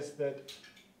point is that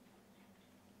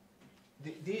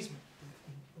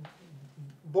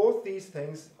both these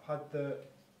things had the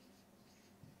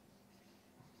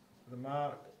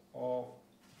mark of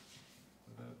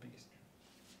the beast.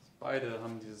 Beide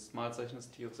haben dieses Malzeichen des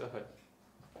Tieres erhalten.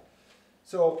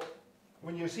 So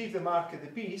when you receive the mark of the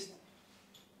beast,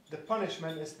 the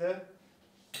punishment is the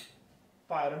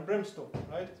fire and brimstone,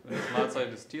 right? Wenn du das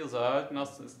Malzeichen des Tieres erhalten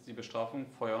hast, ist die Bestrafung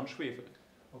Feuer und Schwefel.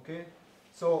 Okay,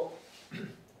 so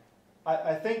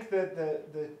I think that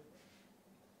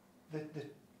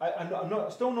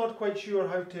I'm still not quite sure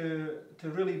how to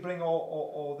really bring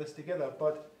all this together,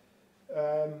 but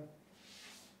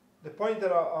the point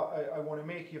that I want to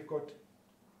make, you've got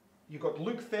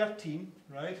Luke 13,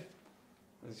 right?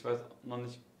 Also ich weiß noch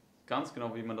nicht ganz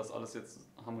genau, wie man das alles jetzt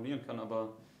harmonieren kann,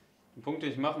 aber der Punkt,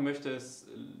 den ich machen möchte, ist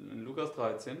in Lukas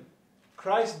 13.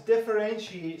 Christ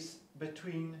differentiates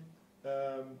between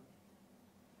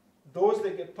those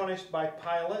that get punished by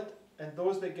Pilate and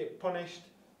those that get punished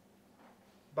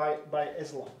by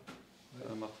Islam.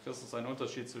 Macht Christus einen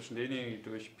Unterschied zwischen denjenigen, die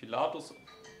durch Pilatus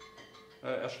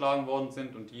erschlagen worden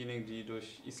sind und diejenigen, die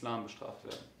durch Islam bestraft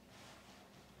werden.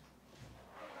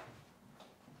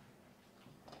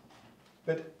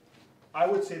 But I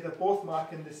would say they're both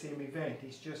marking the same event.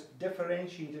 He's just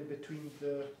differentiating between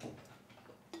the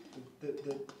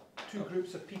two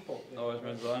groups of people. Aber ich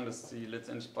möchte sagen, dass sie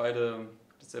letztendlich beide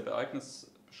dasselbe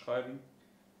Ereignis beschreiben,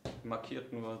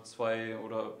 markiert nur zwei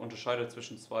oder unterscheidet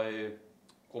zwischen zwei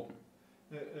Gruppen.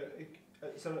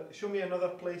 So show me another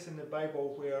place in the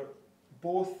Bible where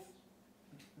both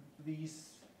these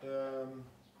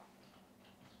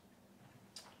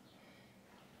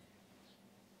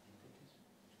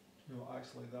no,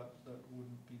 actually that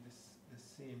wouldn't be the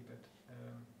same, but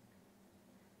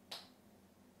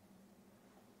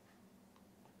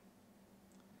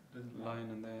Lion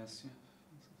and the ass,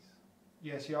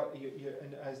 yeah. yes,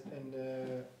 in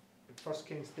 1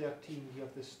 Kings 13, you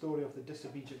have the story of the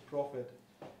disobedient prophet.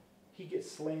 He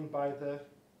gets slain by the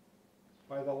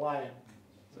lion.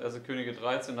 Also 1. Könige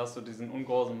 13 hast du diesen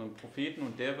ungehorsamen Propheten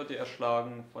und der wird dir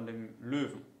erschlagen von dem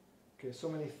Löwen. Okay, so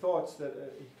many thoughts that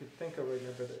you could think of right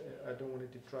now, but I don't want to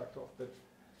detract off. But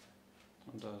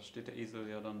Und da steht der Esel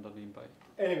ja dann daneben bei.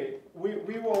 anyway, we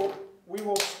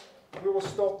will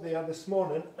stop there this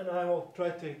morning, and I will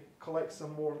try to collect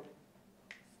some more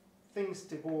things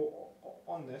to go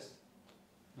on this.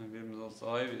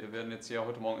 Wir werden jetzt hier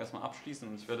heute Morgen erstmal abschließen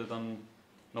und ich werde dann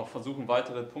noch versuchen,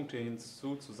 weitere Punkte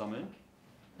hinzuzusammeln.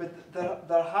 But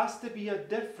there has to be a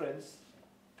difference.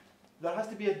 There has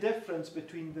to be a difference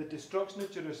between the destruction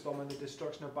of Jerusalem and the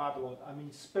destruction of Babylon. I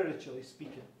mean, spiritually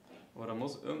speaking. Aber da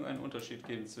muss irgendeinen Unterschied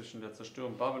geben zwischen der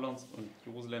Zerstörung Babylons und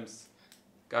Jerusalems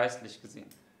geistlich gesehen.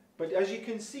 But as you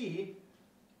can see,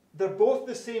 they're both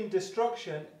the same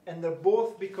destruction, and they're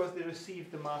both because they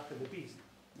received the mark of the beast.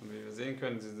 Und wie wir sehen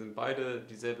können, sie sind beide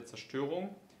dieselbe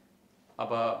Zerstörung,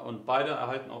 und beide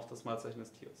erhalten auch das Malzeichen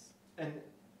des Tieres. And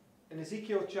in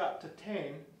Ezekiel chapter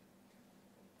 10,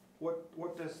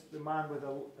 what does the man with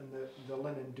the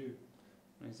linen do?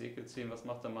 In Ezekiel 10, was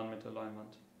macht der Mann mit der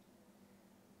Leinwand?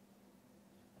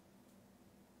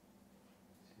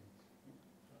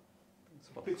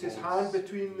 He puts his hand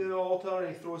between the altar and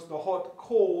he throws the hot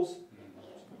coals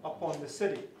upon the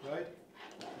city, right?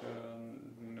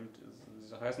 Nimmt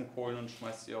diese heißen Kohlen und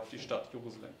schmeißt sie auf die Stadt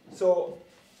Jerusalem. So,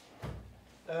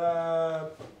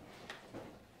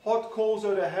 hot coals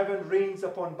out of heaven rains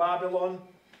upon Babylon,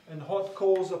 and hot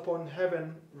coals upon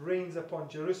heaven rains upon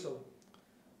Jerusalem.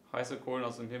 Heiße Kohlen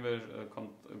aus dem Himmel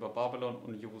kommt über Babylon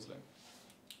und Jerusalem.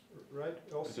 Right?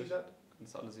 You all see that?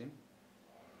 Kannst du alle sehen?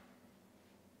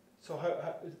 So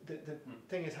the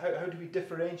thing is, how do we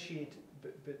differentiate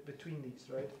between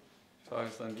these, right? Die Frage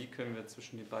ist dann, wie können wir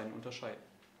zwischen den beiden unterscheiden?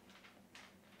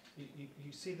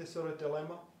 You see the sort of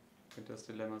dilemma? Könnt ihr das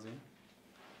Dilemma sehen?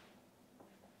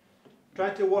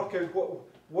 Trying to work out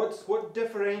what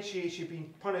differentiates you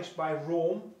being punished by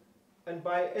Rome and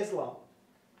by Islam.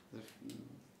 Also,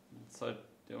 das ist halt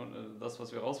das,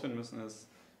 was wir herausfinden müssen, ist,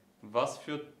 was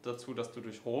führt dazu, dass du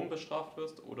durch Rom bestraft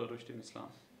wirst oder durch den Islam?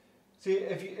 See,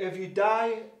 if you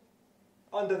die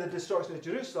under the destruction of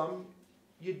Jerusalem,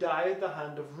 you die at the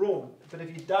hand of Rome. But if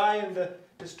you die in the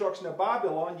destruction of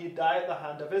Babylon, you die at the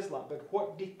hand of Islam. But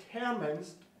what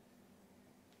determines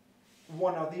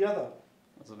one or the other?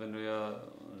 Also wenn du ja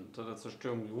unter der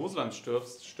Zerstörung Jerusalems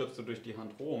stirbst, stirbst du durch die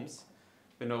Hand Roms.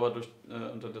 Wenn du aber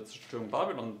unter der Zerstörung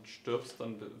Babylon stirbst,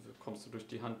 dann kommst du durch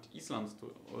die Hand Islams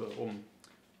um.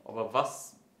 Aber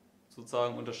was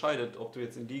sozusagen unterscheidet, ob du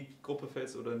jetzt in die Gruppe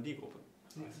fällst oder in die Gruppe?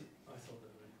 I thought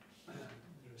that when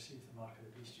you receive the mark of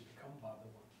the beast, you become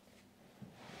Babylon.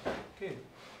 Okay.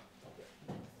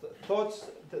 Thoughts,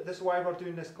 this is why we're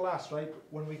doing this class, right?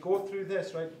 When we go through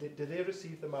this, right, do they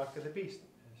receive the mark of the beast?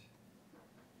 Yes.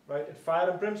 Right? And fire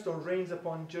and brimstone rains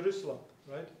upon Jerusalem,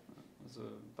 right? Also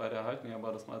beide erhalten ja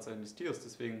aber das Mahlzeichen des Tieres,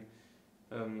 deswegen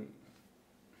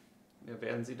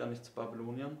werden sie dann nicht zu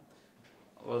Babyloniern.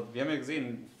 Aber wir haben ja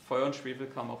gesehen, Feuer und Schwefel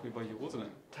kamen auch über Jerusalem.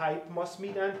 Type must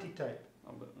meet antitype.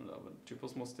 Aber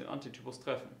Typus muss den Antitypus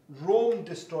treffen. Rome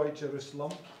destroyed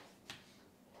Jerusalem.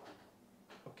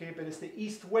 Okay, but it's the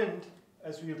east wind,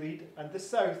 as we read, and the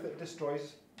south that destroys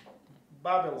Es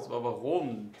Babylon. war aber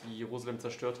Rom, die Jerusalem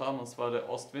zerstört haben, und es war der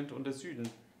Ostwind und der Süden,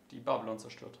 die Babylon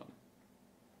zerstört haben.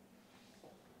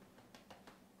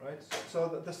 Right? So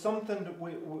there's something that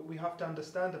we have to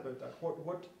understand about that.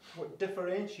 What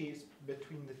differentiates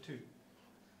between the two?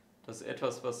 Das ist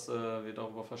etwas, was wir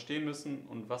darüber verstehen müssen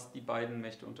und was die beiden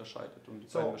Mächte unterscheidet und die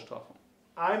So- beiden Bestrafungen.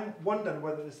 I'm wondering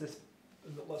whether there's this.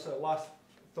 Last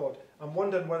thought. I'm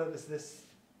wondering whether there's this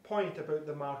point about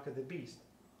the mark of the beast.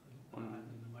 And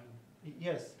the mind.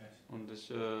 Yes. Yes. Und ich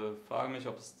frage mich,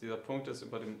 ob es dieser Punkt ist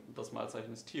über das Mahlzeichen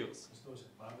des Tieres. Because those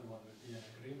in Babylon would be in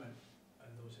agreement,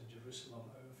 and those in Jerusalem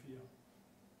out of fear,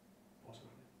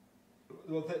 possibly.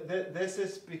 Well, this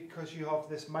is because you have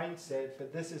this mindset,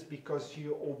 but this is because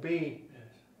you obey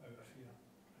Yes, out of fear.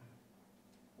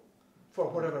 for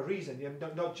whatever reason. Yeah,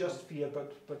 not just fear,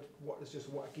 but what is just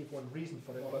what I give one reason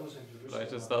for it. Well, But those in Jerusalem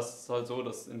Vielleicht ist are- das halt so,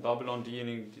 dass in Babylon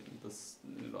diejenigen, die das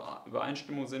in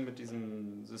Übereinstimmung sind mit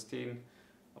diesem System,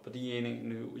 aber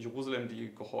diejenigen in Jerusalem,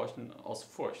 die gehorchen aus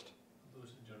Furcht.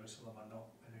 Those in Jerusalem are not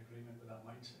in agreement with that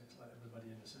mindset. It's like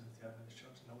everybody in the Seventh-day Adventist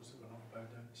Church knows that we're not bow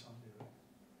down to Sunday, right?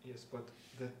 yes, but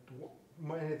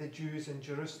many of the Jews in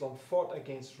Jerusalem fought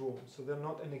against Rome, so they're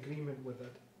not in agreement with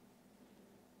it.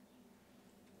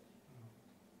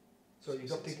 So you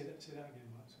got to. say that again,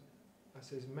 Matt. Sorry. I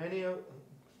says many of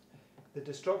the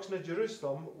destruction of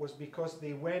Jerusalem was because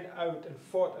they went out and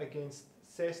fought against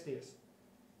Cestius.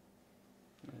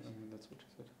 That's what you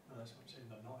said. No, that's what I'm saying.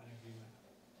 They're not in agreement.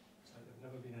 It's like they've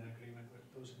never been in agreement with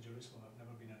those in Jerusalem. Have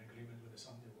never been in agreement with the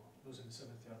Sunday law. Those in the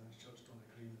Seventh-day Adventist Church don't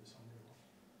agree with the Sunday law.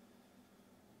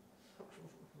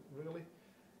 Really?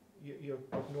 You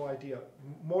have no idea.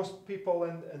 Most people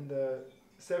in the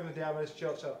Seventh-day Adventist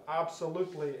Church are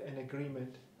absolutely in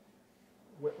agreement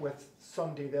with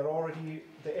Sunday. They're already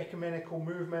the ecumenical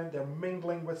movement. They're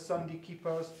mingling with Sunday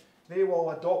keepers. They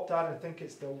will adopt that and think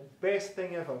it's the best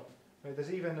thing ever. Right,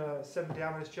 there's even a Seventh-day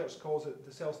Adventist Church calls it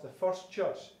themselves the first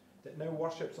church that now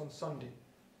worships on Sunday.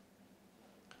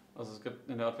 Also es gibt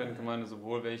in der Adventgemeinde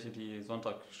sowohl welche, die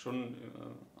Sonntag schon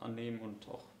annehmen und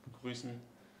auch begrüßen,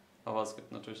 aber es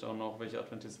gibt natürlich auch noch welche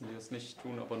Adventisten, die das nicht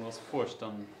tun, aber nur aus Furcht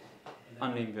dann And then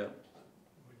annehmen werden.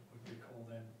 would we call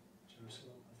them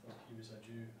Jerusalem? I thought he was a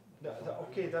Jew.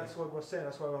 Okay, that's what we're saying.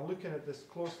 That's why we're looking at this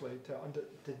closely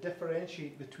to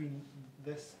differentiate between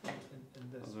this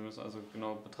and this. Also wir müssen also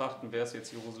genau betrachten, wer ist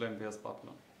jetzt Jerusalem, wer ist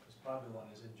Babylon. Because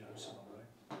Babylon is in Jerusalem,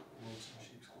 right? Wolves in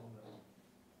sheep's clothing.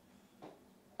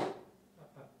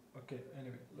 Okay.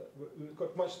 Anyway, we've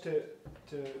got much to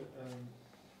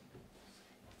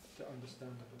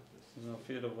understand about this. Wir müssen noch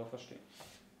viel darüber verstehen.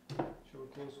 Shall we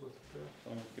close with prayer?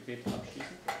 Sollen wir mit Gebet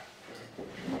abschließen?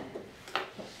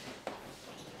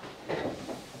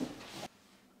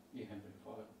 Dear Heavenly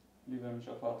Father, Lieber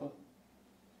himmlischer Vater,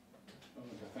 I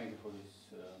thank you for this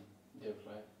day of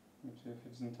life. ich möchte dir für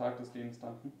diesen Tag des Lebens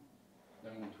danken. I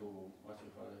want to ask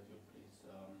you, Father, that you please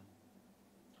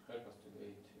help us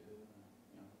today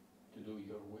to do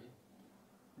your will.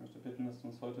 Ich möchte bitten, dass du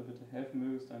uns heute bitte helfen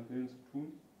mögest, deinen Willen zu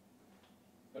tun.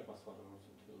 Help us, Father, also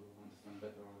to understand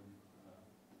better and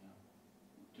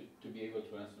to be able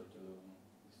to answer to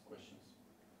these questions.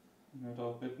 Ich möchte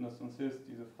auch bitten, dass du uns hilfst,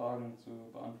 diese Fragen zu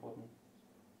beantworten.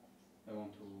 I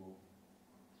want to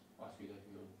ask you that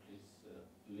you will please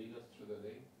lead us through the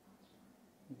day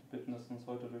Und wir bitten, dass du uns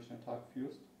heute durch den Tag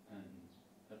führst. and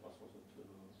help us also to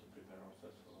prepare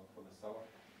ourselves for the Sabbath.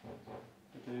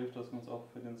 Bitte hilf, dass wir uns auch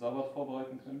für den Sabbat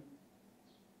vorbereiten können.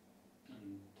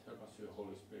 And help us through the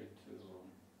Holy Spirit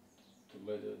to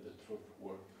let the truth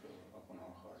work upon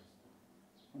our hearts.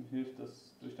 Und hilf,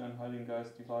 dass durch deinen Heiligen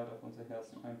Geist die Wahrheit auf unser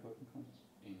Herzen einwirken kann.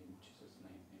 In Jesus'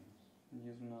 name, amen. In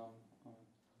Jesu Namen.